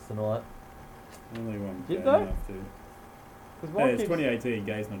Sharks tonight. only one. Did bad they? enough to- Because Hey, it's 2018.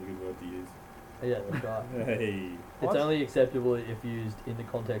 Gay's not a good word to use. Yeah, that's right. Hey. It's What? only acceptable if used in the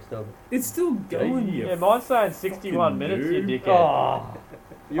context of. It's still going. you Yeah, mine's saying 61 fucking minutes, you noob. dickhead. Oh,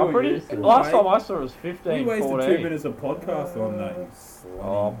 you're I'm pretty. useless. Last time I saw it was You 15, wasted 14. 2 minutes of podcast on that. You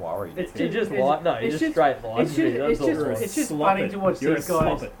Oh, I'm slutty. worried. It's You just lie. No, you it's just straight lied it's to me. just- That's it's all just- it was. it's just Slop funny it. to watch You're these a slop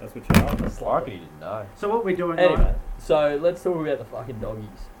guys. it. That's what you are. Slarky didn't know. So what we're doing Anyway, so let's talk about the fucking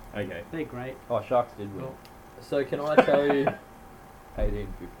doggies. Okay. they're great. Oh, Sharks did win. Well, So can I tell you, 18-15.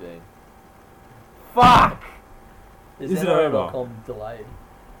 Fuck! is Is it NRL.com delayed?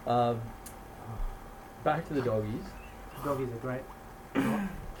 Back to the doggies. doggies are great.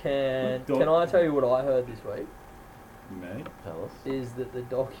 Can I tell you what I heard this week? Mate. Tell us. Is that the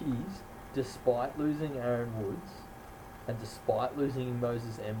doggies, despite losing Aaron Woods and despite losing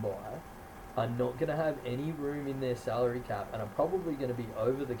Moses Mbye, are not going to have any room in their salary cap and are probably going to be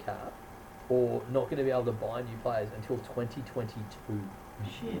over the cap or not going to be able to buy new players until 2022.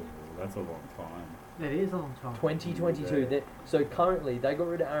 Shit, Ooh, that's a long time. that is a long time. 2022. Yeah. So currently they got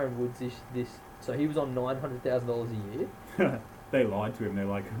rid of Aaron Woods so he was on $900,000 a year. They lied to him. They're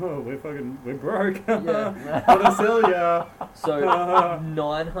like, oh, we're broke. Yeah. Gotta sell ya. So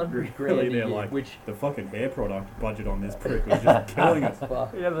 900 grand Really, a they're year, like, which the fucking hair product budget on this prick was just killing us.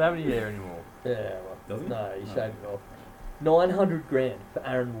 fuck. He doesn't have any hair anymore. Yeah, well, Doesn't he? no, he Oh. shaved it off. 900 grand for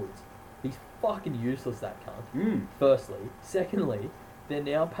Aaron Woods. He's fucking useless, that cunt. Mm. Firstly. Secondly, they're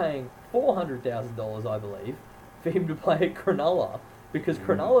now paying $400,000, I believe, for him to play at Cronulla because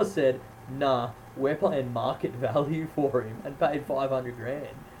Cronulla said, nah, we're playing market value for him and paid 500 grand.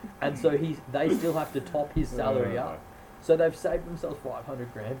 And so they still have to top his salary up. So they've saved themselves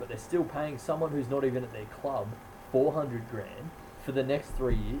 500 grand, but they're still paying someone who's not even at their club 400 grand for the next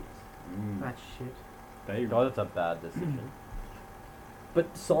 3 years. Mm. That's shit. They, God, that's a bad decision.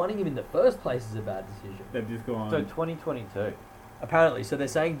 But signing him in the first place is a bad decision. they've just gone. So 2022. Apparently, so they're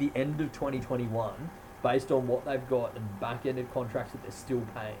saying the end of 2021, based on what they've got and back-ended contracts that they're still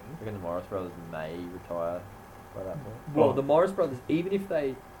paying. I reckon the Morris brothers may retire by that point. Well, Oh. the Morris brothers, even if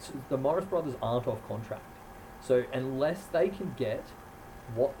the Morris brothers aren't off contract, so unless they can get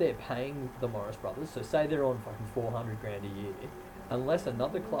what they're paying the Morris brothers, so say they're on fucking 400 grand a year, unless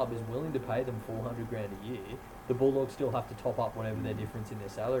another club is willing to pay them 400 grand a year, the Bulldogs still have to top up whatever their difference in their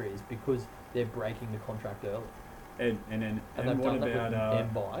salary is because they're breaking the contract early. And they've what done that about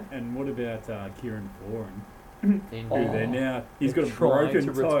with Mbai. and what about Kieran Foran? In Who they're now he's got they're a trying broken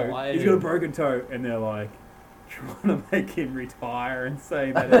to toe. retire He's got a him. broken toe, and they're like trying to make him retire and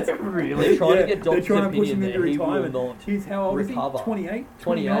say that it's Really? They're trying to Yeah, get they're doctor's trying to push him opinion into that he will retirement. not He's how old recover. is he? 28?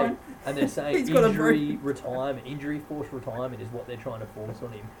 28, and they're saying He's got a injury retirement, injury forced retirement is what they're trying to force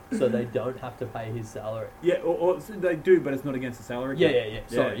on him, so they don't have to pay his salary. Yeah, or so they do, but it's not against the salary. cap.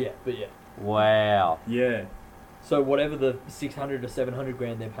 Sorry, but yeah. Wow. Yeah. So whatever the 600 to 700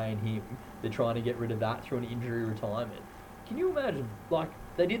 grand they're paying him, they're trying to get rid of that through an injury retirement. Can you imagine? Like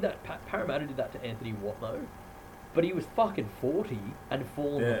they did that. Parramatta did that to Anthony Watmough, but he was fucking 40 and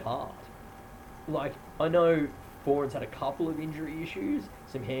fallen Yeah. apart. Like I know Foran's had a couple of injury issues,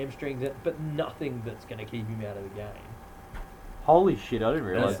 some hamstrings, but nothing that's going to keep him out of the game. Holy shit, I didn't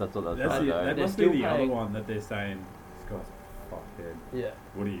realise That's- that's what that was That's trying it. to That do. They're must be still the other paying- one that they're saying. This guy's a fuckhead. Yeah.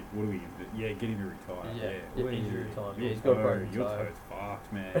 What do we? Yeah, get him to retire. Yeah, Yeah, get injury time. Yeah, Your he's got a toe- broken Your toe. toe's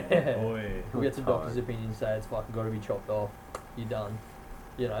fucked, man. Boy. We'll get some Retire. doctor's opinions say it's fucking got to be chopped off. You're done.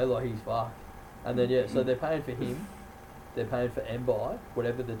 You know, like he's fucked. And then yeah, so they're paying for him. They're paying for Mbai,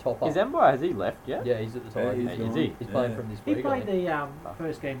 whatever the top up. Is Ember, has he left yet? Yeah, he's at the Yeah, Tigers. he's Is gone. he? He's playing Yeah. from this He week. I played think. the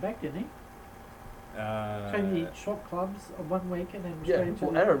first game back, didn't he? So he swapped clubs on 1 week and then Yeah, straight into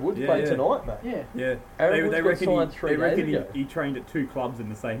well, Aaron Wood's Yeah, playing yeah. tonight, mate. yeah. Yeah. Aaron Woods got reckon signed he, 3 they days reckon ago. he trained at 2 clubs in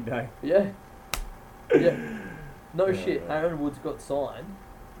the same day. Yeah. Yeah. No Yeah, shit. yeah. Aaron Woods got signed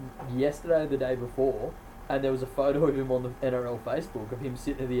yesterday or the day before, and there was a photo of him on the NRL Facebook of him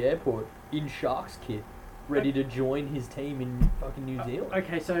sitting at the airport in Sharks kit, ready to join his team in fucking New Zealand.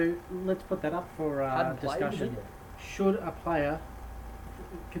 Okay, so let's put that up for Hadn't played with discussion. him Should a player,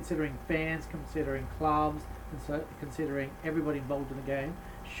 considering fans, considering clubs, considering everybody involved in the game,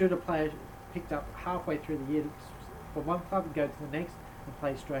 should a player picked up halfway through the year for one club and go to the next and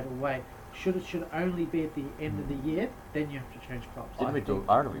play straight away? Should it only be at the end of the year? Then you have to change clubs. Didn't we talk?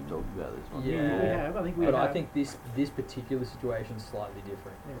 I don't know if we talked about this one. Yeah. We have. I think we But have. I think this particular situation is slightly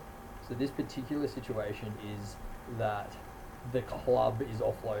different. Yeah. So this particular situation is that the club is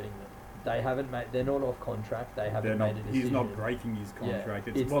offloading them. They haven't made. They're not off contract. They haven't They're made not, a decision. he's not breaking his Yeah, contract.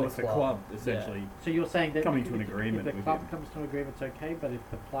 it's It's the a club. club, essentially. So you're saying that Coming if, to an if- agreement if the with club him. comes to an agreement, it's okay. But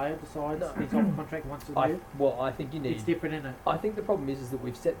if the player decides No. he's off contract and wants to I move, think you need. it's different, isn't it? I think the problem is that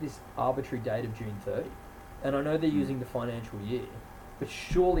we've set this arbitrary date of June 30, and I know they're using the financial year, but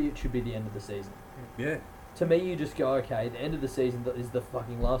surely it should be the end of the season. Yeah. To me, you just go, okay, the end of the season is the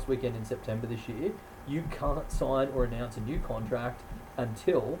fucking last weekend in September this year. You can't sign or announce a new contract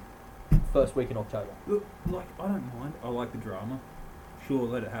until first week in October. Look, like, I don't mind. I like the drama. Sure,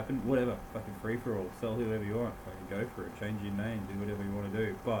 let it happen. Whatever. Fucking free for all. Sell whoever you want. Fucking go for it. Change your name. Do whatever you want to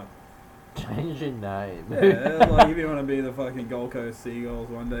do. But, Change your name. yeah, like, if you want to be the fucking Gold Coast Seagulls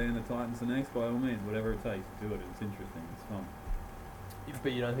one day and the Titans the next, by all means, whatever it takes, do it. It's interesting. It's fun.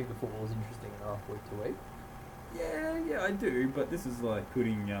 But you don't think the football is interesting enough week to week? Yeah, I do. But this is like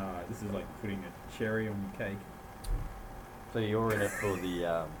putting a cherry on your cake. So you're in it for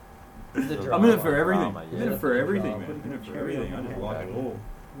the. The the drama. I'm in it for everything. drama, I'm yeah. in it for everything, Drama. man. I'm in it for Cherry everything. on I the just cake. like it all.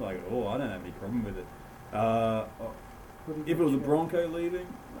 I like it all. I don't have any problem with it. Putting If it was a the- Bronco leaving,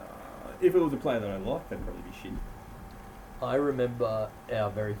 if it was a player that I liked, that'd probably be shit. I remember our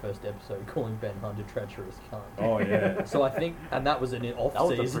very first episode calling Ben Hunt a treacherous cunt. Oh yeah, So I think, and that was in the off That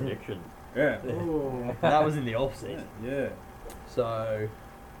was a season. prediction. yeah, Oh. That was in the off season. yeah. So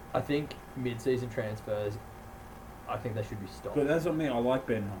I think mid-season transfers, I think they should be stopped. But that's what I mean. I like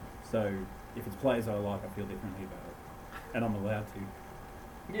Ben Hunt. So if it's players I like, I feel differently about it, and I'm allowed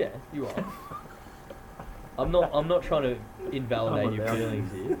to. Yeah, you are. I'm not trying to invalidate your allowed to.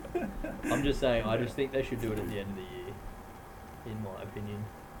 feelings here. I'm just saying I just think they should do it at the end of the year, in my opinion.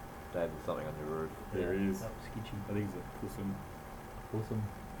 Dave, there's something on your roof. There he is. That was sketchy. I think he's a pussum. Awesome.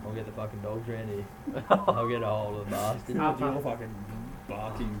 I'll get the fucking dogs around here. I'll get a hold of the bastard. You're fucking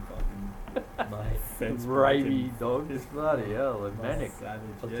barking, fucking Mate. fence Gravy barking. dogs. Bloody hell, they're Fucking manic. savage.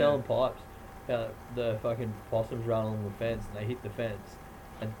 I was yeah. telling Pipes how the fucking possums run along the fence and they hit the fence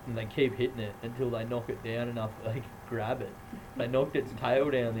and they keep hitting it until they knock it down enough that they can grab it. They knocked its tail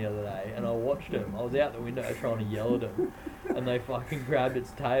down the other day and I watched them. I was out the window trying to yell at them and they fucking grabbed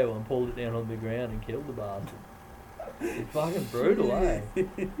its tail and pulled it down on the ground and killed the bastard. It's fucking brutal, eh?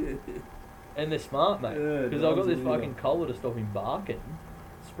 And they're smart, mate. Yeah, Because I've got this dogs, fucking collar to stop him barking.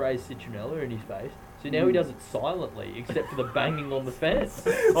 Sprays citronella in his face. So now he does it silently, except for the banging on the fence.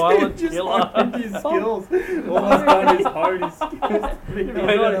 Silent Just killer. honed his skills. All he's done is hone his skills.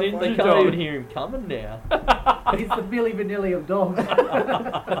 They can't even hear him coming now. He's the Milli Vanilli of dogs.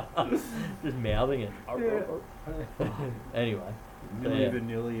 Just mouthing it. Anyway. Milli Yeah.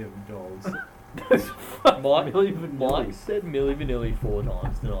 Vanilli of dogs. Mike said Milli Vanilli 4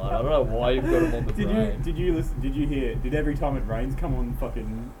 times tonight. I don't know why you've got him on the brain. Did you listen? Did you hear? Did every time it rains come on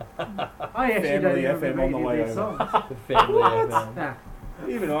fucking I actually don't Family even FM remember on the any way of their over? songs. The family FM. Nah.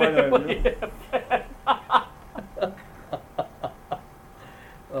 even I don't know.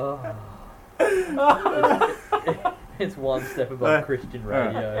 Oh. It's one step above Christian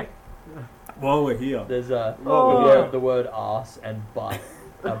radio. While we're here, There's the word arse and butt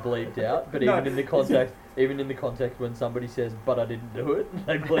are bleeped out, but No, even in the context when somebody says "but I didn't do it,"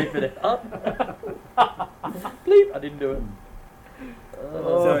 they bleep it out. Bleep! I didn't do it.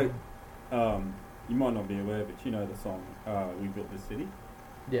 so you might not be aware, but you know the song "We Built This City."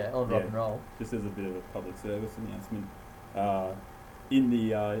 Yeah, on rock and roll. Just as a bit of a public service announcement, in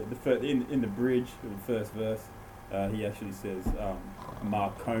the bridge of the first verse, he actually says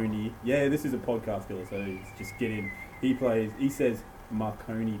Marconi. Yeah, this is a podcast killer, so just get in. He says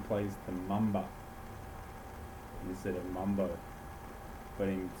Marconi plays the mumba instead of mumbo, but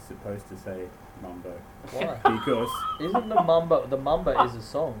he's supposed to say mumbo Why? because Isn't the mumba is a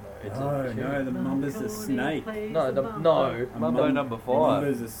song though? It's a no, the mumba's a snake. No, Mambo number 5. The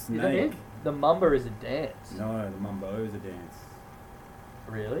mumba's a snake. the mumba is a dance. No, the mumbo is a dance.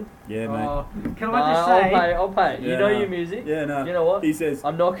 Really? Yeah, mate. Oh, can I just say? I'll pay. You Yeah, know no. your music. Yeah, no. You know what? He says,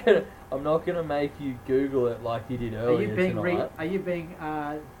 I'm not gonna make you Google it like you did Are earlier you being tonight.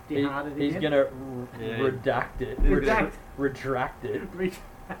 dehearted He's again? gonna Yeah. redact it. Redact. Retract it.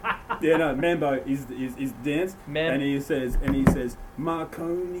 yeah, no, Mambo is dance, Mam- and he says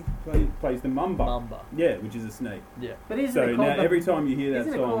Marconi plays the mumba. Mumba. Yeah, which is a snake. Yeah. But isn't So it now called the every time you hear that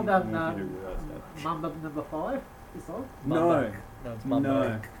isn't it song, called I that, want you to realise that. Mamba number 5? This song? No, No, it's mumbo.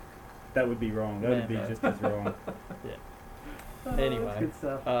 no, that would be wrong. That would be Mambo. just as wrong. Oh, Anyway. that's good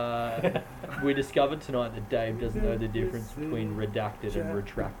stuff. We discovered tonight that Dave doesn't know the difference between redacted and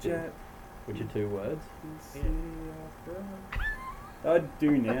retracted, which are 2 words. I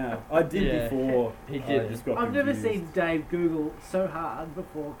do now. I did Yeah, before. he I did. just got I've never confused. seen Dave Google so hard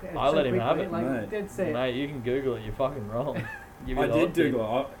before. And I so let him have quickly, it, like, mate. dead set. Mate, you can Google it. You're fucking wrong. Give you I the did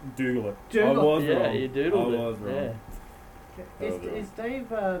hot tip. Doodle it. I Doodle. was Yeah, wrong. you doodled I it. was wrong. Yeah. Is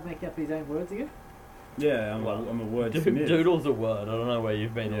Dave making up his own words again? Yeah, I'm a wordsmith. Doodle's a word. I don't know where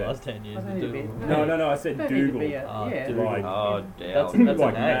you've been the Yeah. last 10 years. I but don't need to doodle. be- No, I said Don't need to Dougal. be yeah. Doodle. Like, Oh, That's damn. a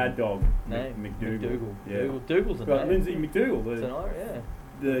like name. Mad Dog. Name. McDougal. Yeah. Doogle's a But name. Lindsay McDougal, It's the, an R, yeah.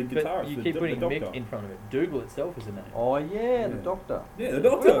 the But guitarist, you the, keep the putting doctor. Mick in front of it. Dougal itself is a name. Oh, yeah, the Yeah. doctor. Yeah, the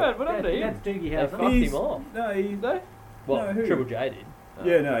What doctor. happened to him? That's Doogie They Howser. fucked him off. No, he. Well, No, who? Triple J did.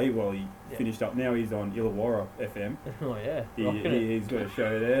 Yeah, no, he Yeah. finished up. Now he's on Illawarra FM. Oh, yeah. He's got a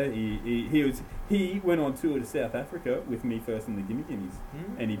show there. He went on tour to South Africa with Me First and the Gimme Gimmes,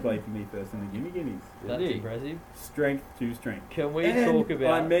 and he played for Me First and the Gimme Gimmes. That's Did he? impressive. Strength to strength. Can we And talk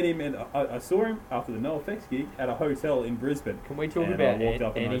about... I met him and I saw him after the NoFX gig at a hotel in Brisbane. Can we talk And I about walked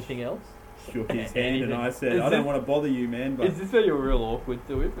up and I anything else? Shook his hand and I said, Is "I don't this- want to bother you, man." But Is this where you're real awkward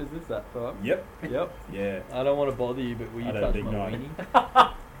to him? Is this that time? yep, Yep. yeah. I don't want to bother you, but will I you had a touch big my night.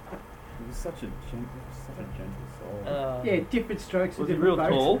 weenie? He was such a gentle soul. Yeah, different strokes for Was he different real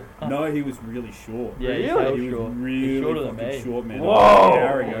folks. tall? No, he was really short. Yeah, he's Really? so He was short. really He's shorter than fucking me. short, man. Whoa! I was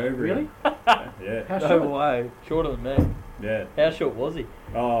towering over Really? him. Yeah, How No short? way. Shorter than me. yeah. How short was he?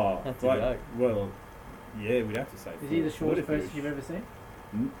 Oh, That's a like, joke. well, yeah, we'd have to say. Is he the 4 shortest if he was person you've ever seen?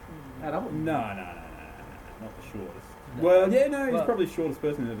 N- At all? No, not the shortest. No. Well, yeah, no, he's Well- probably the shortest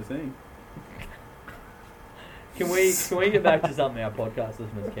person I've ever seen. Can we get back to something our podcast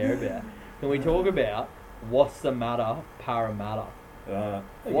listeners care about? Can we talk about what's the matter, Parramatta?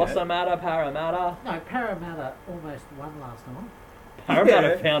 What's the matter, Parramatta? No, Parramatta almost won last night. Parramatta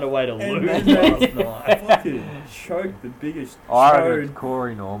Yeah. found a way to And lose they last night. fucking choked the biggest I reckon it's chode.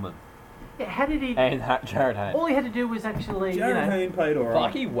 Corey Norman Yeah, how did he? and Jared Hayne. All he had to do was actually, Jared Hayne played Fuck,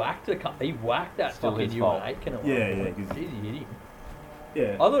 alright. he whacked that Still fucking his fault. Aiken away. Yeah, 'cause- Jeez, he hit him.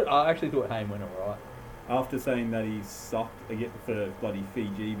 Yeah. I actually thought Hayne went alright. After saying that he sucked again for bloody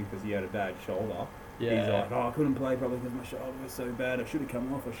Fiji because he had a bad shoulder. Yeah. He's like, I couldn't play probably because my shoulder was so bad. I should have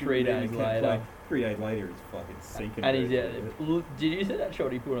come off. I should 3 have days kept later. playing." 3 days later, he's fucking sinking. And he's very quickly. did you see that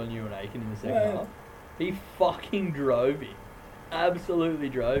shot he put on you and Aiken in the second Yeah. half? He fucking drove him. Absolutely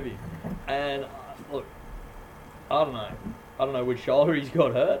drove him. And look, I don't know which shoulder he's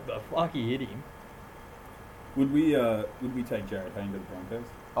got hurt, but fuck, he hit him. Would we take Jared Hayne to the Broncos?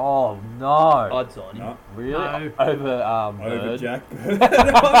 Oh no! I'd sign him. No. Really? No. Over Over Bird? Jack Bird.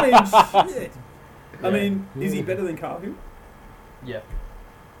 I mean, shit. I mean, is he better than Carhill? Yeah.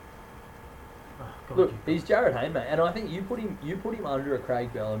 Oh, God, Look, you- he's Jared Hayne, mate, and I think you put him under a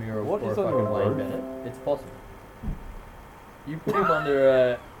Craig Bellamy or What a is on fucking your Wayne road? Bennett. It's possible. You put him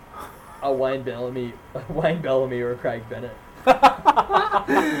under a Wayne Bellamy or a Craig Bennett.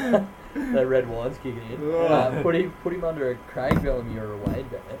 That red wine's kicking in. Put him under a Craig Bellamy or a Wayne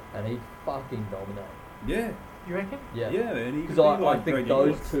Bennett, and he'd fucking dominate. Yeah. You reckon? Yeah. Yeah, man. He could Because be I like think Greg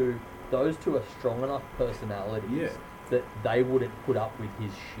those Inglis. two are strong enough personalities Yeah. that they wouldn't put up with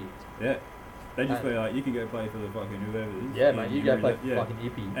his shit. Yeah. They just And- be like, you can go play for the fucking whoever it is. Yeah, mate, you go play for yeah. fucking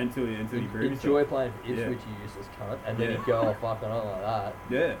Ippy. Until you prove Enjoy yourself. playing for Ipswich, Yeah. you useless cunt, and then Yeah. you go, oh fuck, I don't like that.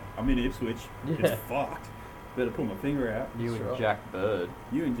 Yeah. I'm in Ipswich. Yeah. It's fucked. Better pull my finger out. You That's and right. Jack Bird.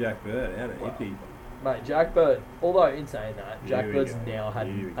 You and Jack Bird out of Wow. Ippy. Mate, Jack Bird, although in saying that, Jack Here we Bird's go. now had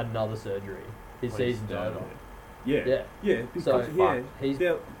Here we go. another surgery. His Well, he's season's done over. it. Yeah. Yeah. Yeah. Because, So, yeah. fuck,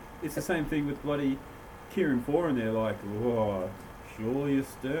 he's- It's the same thing with bloody Kieran Foran. They're like, oh, sure you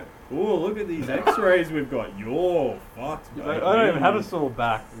start. Oh, look at these X-rays we've got. You're fucked, mate. I don't even have a sore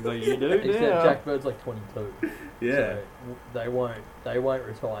back. Like you do Except now. Jack Bird's like 22. Yeah. So they won't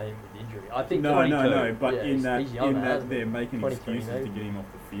retire him with injury. I think No, 22. no. But yeah, in that, he's younger, in that, hasn't he? they're making 23 excuses to maybe. get him off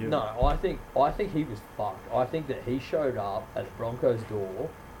the field. No, I think he was fucked. I think that he showed up at the Broncos' door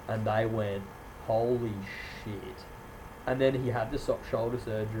and they went, holy shit. And then he had the shoulder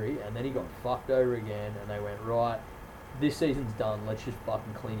surgery and then he got fucked over again and they went, right, this season's done, let's just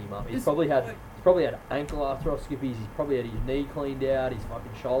fucking clean him up. He's probably had ankle arthroscopies, he's probably had his knee cleaned out, his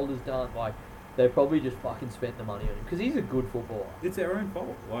fucking shoulders done. Like, they probably just fucking spent the money on him because he's a good footballer. It's our own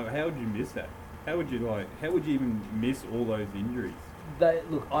fault. Like, how would you miss that? How would you even miss all those injuries?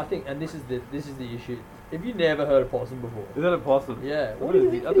 I think, and this is the issue. Have you never heard of Possum before? Is that a possum? Yeah. What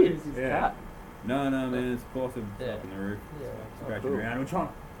is it? I thought it was his Yeah. cat. No, man, it's possum Yeah. up in the roof. Yeah. Scratching cool. around. We're trying.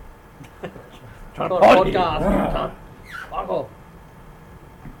 Trying to to pod you. podcast. cunt. Fuck off.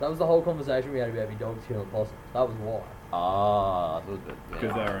 That was the whole conversation we had about me dogs killing possums. That was why. Ah, I thought that.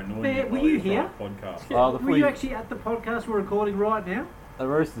 Because Yeah. they were annoying. Bear, me were by you the here? Podcast. Oh, the Were you footy- actually at the podcast we're recording right now? The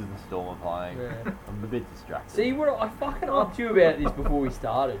Roosters and Storm are playing. Yeah. I'm a bit distracted. See, I fucking upped you about this before we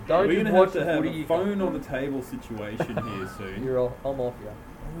started. Don't We're just gonna watch have to the have footy. a You phone on the table situation here soon. I'm off you.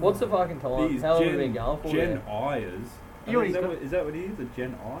 What's the fucking time? These How long have we been going for? Gen there? Iers. You already Is that got- what- is that what he is? A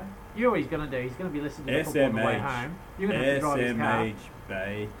Gen I? You know what he's going to do? He's going to be listening to the football on the way SMH. home. You're going to have to drive his car. SMH,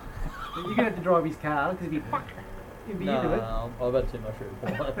 Bay. You're going to have to drive his car because he'd be into it. No, I've had too much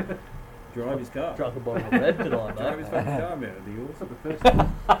red wine. Drive his car. Drunk a bottle of red tonight, Drive his mate. fucking car, man. It'd be That's awesome. not the first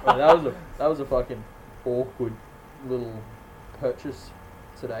time. Right, that was a fucking awkward little purchase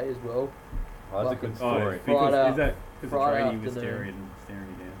today as well. Oh, that's a good Oh, story. because, Friday- is that because the Friday tradie was afternoon. staring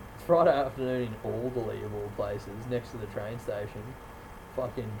you down? It's Friday afternoon in Alderley of all places, next to the train station.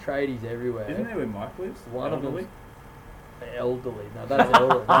 Fucking tradies everywhere. Isn't that where Mike lives? One of Elderly? them. Elderly. No, that's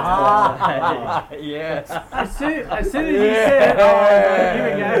elderly. That's my age. Yes. As soon as he said, oh,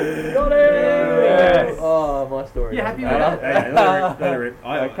 here we go. Got it! Yes. Oh, my story. You doesn't happy with matter. that? Hey, let her rip.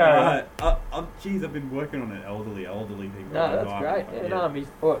 Okay. Geez, I've been working on it. Elderly people. No, that's Right, great. but Yeah, no, I mean,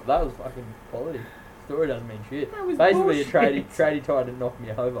 that was fucking quality. Story doesn't mean shit. That was Basically, bullshit. a tradie tried to knock me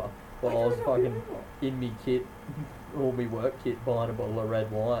over while I was fucking in me kit, all me work kit, buying a bottle of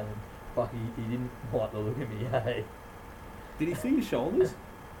red wine. And fuck, he didn't like the look at me, hey. Did he see your shoulders?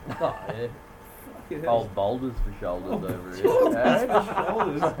 Oh, yeah. Fucking hell. Old boulders for shoulders over here. Shoulders Yeah. for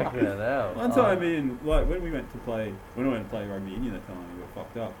shoulders. Fucking hell. One time when I went to play rugby union that time, we got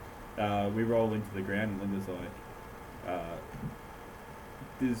fucked up. We roll into the ground and Linda's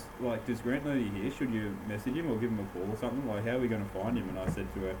like, does Grant know you're here? Should you message him or give him a call or something? Like, how are we going to find him? And I said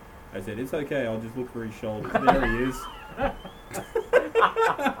to her, it's okay, I'll just look for his shoulders. There he is.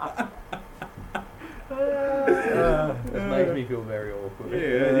 This makes me feel very awkward.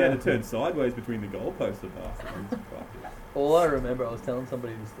 Yeah, he had to turn sideways between the goalposts of us. All I remember, I was telling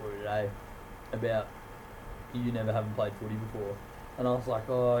somebody this story today about you never having played footy before. And I was like,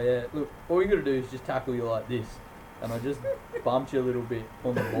 oh yeah, look, all you got to do is just tackle you like this. And I just bumped you a little bit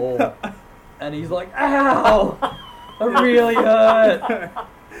on the ball. And he's like, ow! I really hurt!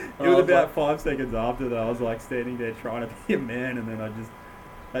 It was about 5 seconds after that. I was like standing there trying to be a man, and then I just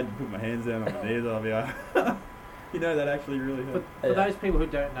had to put my hands down on my knees. I'll be like, you know, that actually really hurt. For Yeah. those people who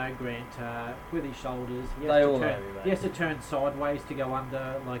don't know Grant, with his shoulders, he They has, all to know turn, me, mate. he has to turn sideways to go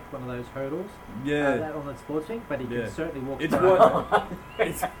under like one of those hurdles. Yeah. That on the sports thing, but he Yeah. can certainly walk It's straight. what.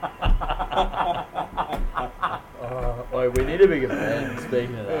 It's, Wait, we need a bigger bed.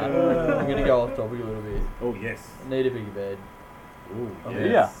 Speaking of that, I'm gonna go off topic a little bit. Oh yes. I need a bigger bed. Oh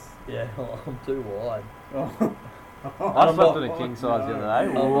yes. Yeah, I'm too wide. Oh. I I'm slept not- in a king size the other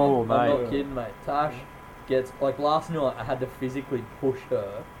day. I'm Oh, not mate. kidding, mate. Tash gets like last night. I had to physically push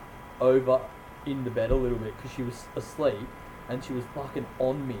her over in the bed a little bit because she was asleep and she was fucking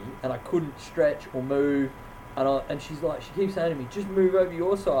on me, and I couldn't stretch or move. And she's like, she keeps saying to me, just move over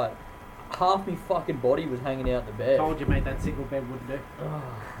your side. Half me fucking body was hanging out the bed. Told you, mate, that single bed wouldn't do.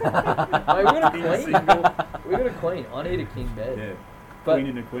 Mate, we got a queen. We got a queen. I need a king bed. Yeah. But Queen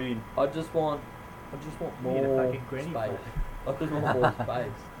and a queen. I just want You need a more fucking granny space. for I just want more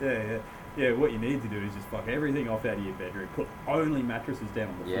space. Yeah. Yeah, what you need to do is just fuck everything off out of your bedroom. Put only mattresses down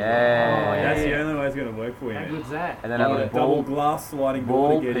on the floor. Yeah. Oh, That's the yeah. only way it's going to work for you. How man. good's that? And then You have got a a double ball, glass sliding door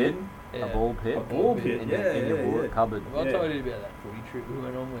ball to get pit. in. Yeah. A ball pit. A ball pit, in yeah, the, in yeah, your yeah. cupboard. Have I Yeah. told you about that footy trip we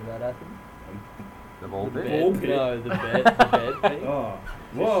went on when that happened? The ball The pit. bed. Ball pit? No, the bed thing. Oh,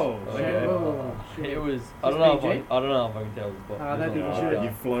 whoa. Oh, Okay. Oh, shit. It was. Just I don't know PG? if I don't know if I can tell this. But I don't think you Oh, should.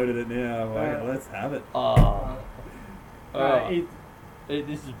 you floated it now. Like, let's have it. Oh. It,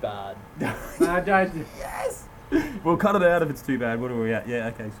 This is bad. no, don't. Yes. We'll cut it out if it's too bad. What are we at? Yeah,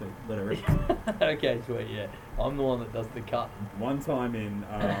 okay, sweet. Let it rip. Okay, sweet. Yeah, I'm the one that does the cutting. One time in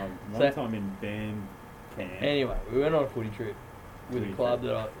band camp. Anyway, we went on a footy trip with Footy a club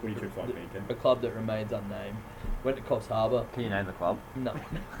trip. that Footy trips like me, a club that remains unnamed. Went to Coffs Harbour. Can you name the club? No,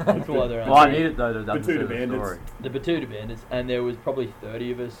 that's why they're Well, I unnamed. need it though to Batuta understand the Bandits. story. The Batuta Bandits, and there was probably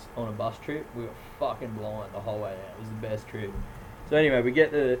 30 of us on a bus trip. We were fucking blind the whole way out. It was the best trip. So anyway, we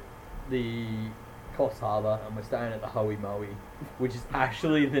get the Coffs Harbour, and we're staying at the Hoey Moey, which is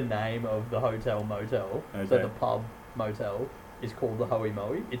actually the name of the hotel motel. So Okay. the pub motel is called the Hoey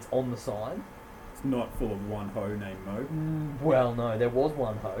Moey. It's on the sign. It's not full of one hoe named Mo. Well, no, there was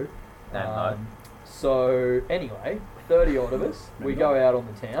one hoe. Named Mo. So anyway, 30 odd of us. We Named go Mo. out on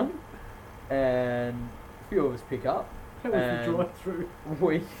the town, and a few of us pick up. That was the And drive through.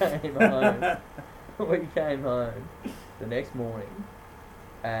 we came home. We came home the next morning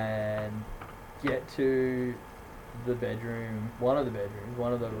and get to the bedroom, one of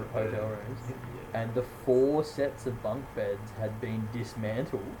the hotel rooms, and the 4 sets of bunk beds had been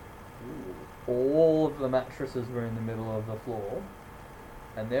dismantled. All of the mattresses were in the middle of the floor,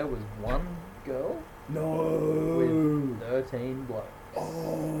 and there was one girl No. with 13 blokes.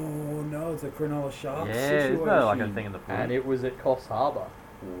 Oh no, it's a Cronulla Sharks Yeah, situation. isn't that like a thing in the pool? And it was at Coffs Harbour.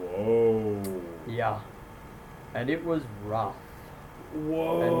 Whoa. Yeah. And it was rough.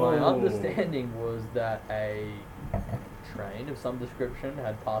 Whoa. And my understanding was that a train of some description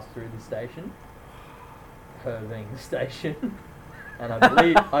had passed through the station, her being the station, and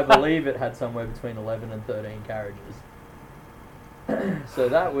I believe it had somewhere between 11 and 13 carriages. So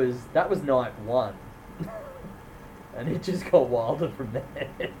that was night 1, and it just got wilder from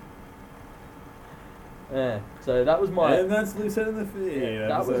there. Yeah, so that was my. And that's loose end of the field. Yeah,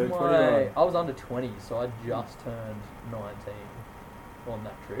 that was episode my. 21. I was under 20, so I just turned 19 on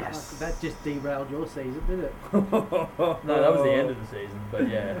that trip. That just derailed your season, did it? No, that was the end of the season, but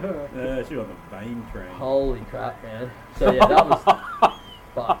yeah. Yeah, she on the vein train. Holy crap, man. So yeah, that was.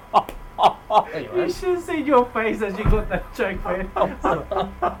 But anyway, You should have seen your face as you got that joke, man.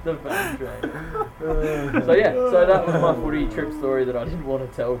 the van train. So yeah, so that was my footy trip story that I didn't want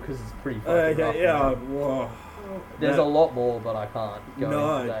to tell because it's pretty fucking rough. Okay, yeah. Whoa. There's a lot more, but I can't go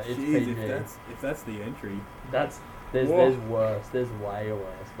No, into that. It's jeez, PG. if that's the entry. There's Whoa. worse. There's way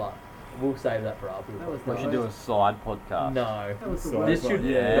worse, but we'll save that for afterwards. That was We the should do a side podcast. No. That was the Side worst. This should-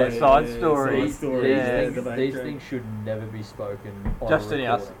 Yeah, side story. These, Side story. these Yeah, things, the van these train. things should never be spoken on Just a in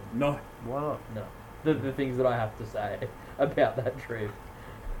us. recording. No. Why not? No. The things that I have to say about that trip.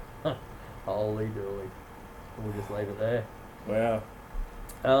 Holy dooly. We'll just leave it there. Wow.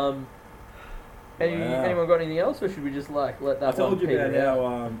 Wow. Wow. Anyone got anything else, or should we just let I that one told you peter about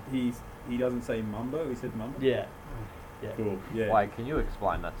out? how he doesn't say mumbo. He said mumbo. Yeah. Cool. Yeah. Wait, can you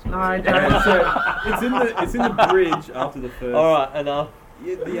explain that story? No, don't. So it's in the bridge after the first. All right, enough.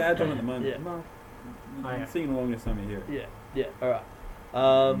 Yeah, the ad's on at the moment. Yeah. Mark, Oh, yeah. singing along this time you hear it. Yeah. All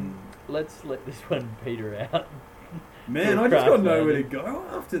right. Let's let this one peter out. Man, I just got nowhere to go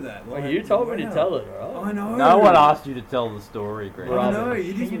after that. Well, you told me to wow. tell it, all right? I know. No one asked you to tell the story, Greg. I Right. know.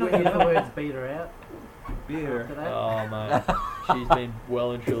 You Can just you not went use the words beat her out beer. after that? Oh, mate. She's been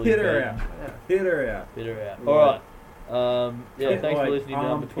well and truly Hit her beaten. out. Yeah. Hit her out. Hit her out. Right. All right. Yeah, Hit thanks for like listening to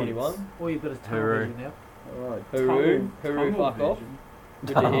number armpits. 21. All you've got is tunnel Hooroo. vision now. All right. Hooroo. Hooroo, tunnel fuck off. vision.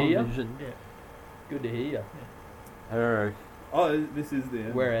 Good to hear you. Vision. Good to hear you. Her. Oh, this is the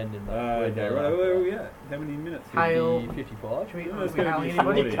end. We're ending. Mate. We're Okay, done right, after where are that. we at? How many minutes? Hail. 55. Should we, Yeah, are it's we gonna hailing be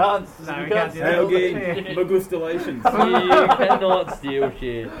anybody? short. You can't. No, you we can't can't do that. Hail Yeah. game, Magustalations. You cannot steal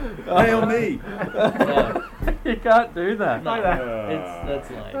shit. Hail me. No, You can't do that. no, Uh, that's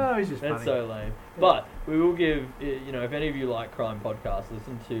lame. Oh, he's just That's funny. so lame. But we will give, if any of you like crime podcasts,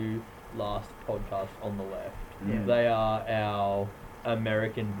 listen to last podcast on the left. Mm. They are our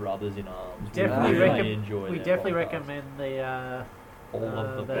American brothers in arms. Definitely we really enjoy We their definitely podcast. recommend the all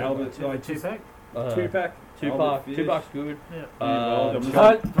of the Albert, like, two pack. Tupac. Tupac. Tupac's good. Yeah. I'm You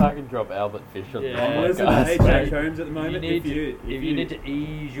can't fucking drop Albert Fish on Yeah. the I'm listening to podcast, H.H. mate. Holmes at the You moment. need, If you need to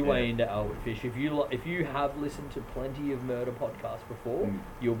ease your way Yeah. into Albert Fish. If you have listened to plenty of murder podcasts before, Mm.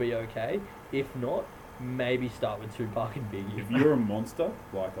 you'll be okay. If not, maybe start with Tupac and Biggie. If you're a monster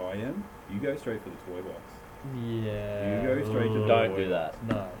like I am, you go straight for the toy box. Yeah. You go straight to the Don't toy do that.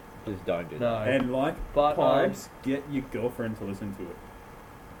 box. No. Just don't do No. that. And like But pipes, get your girlfriend to listen to it.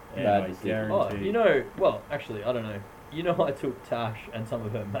 And Bad I decision. oh, guarantee. well, actually, I don't know. I took Tash and some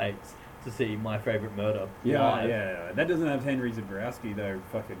of her mates to see My Favorite Murder Yeah, live. yeah. That doesn't have Henry Zabrowski though,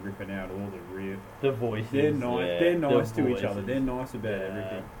 fucking ripping out all the rear. The voices. They're nice. yeah, They're the nice to each other. voices. They're nice about Yeah.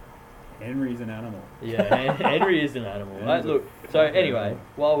 everything. Henry's an animal. Yeah, Henry is an animal. Henry's a Look, so fucking anyway, animal.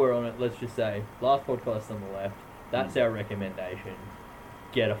 while we're on it, let's just say, last podcast on the left, that's our recommendation.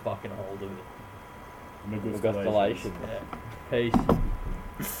 Get a fucking hold of it. Magustalations. Yeah. Peace.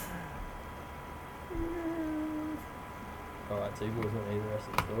 Alright, so you boys want to hear the rest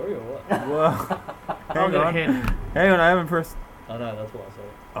of the story or what? Well, I'll go ahead. hang on, I haven't pressed. I know, that's why I said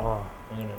it. Oh. I'm gonna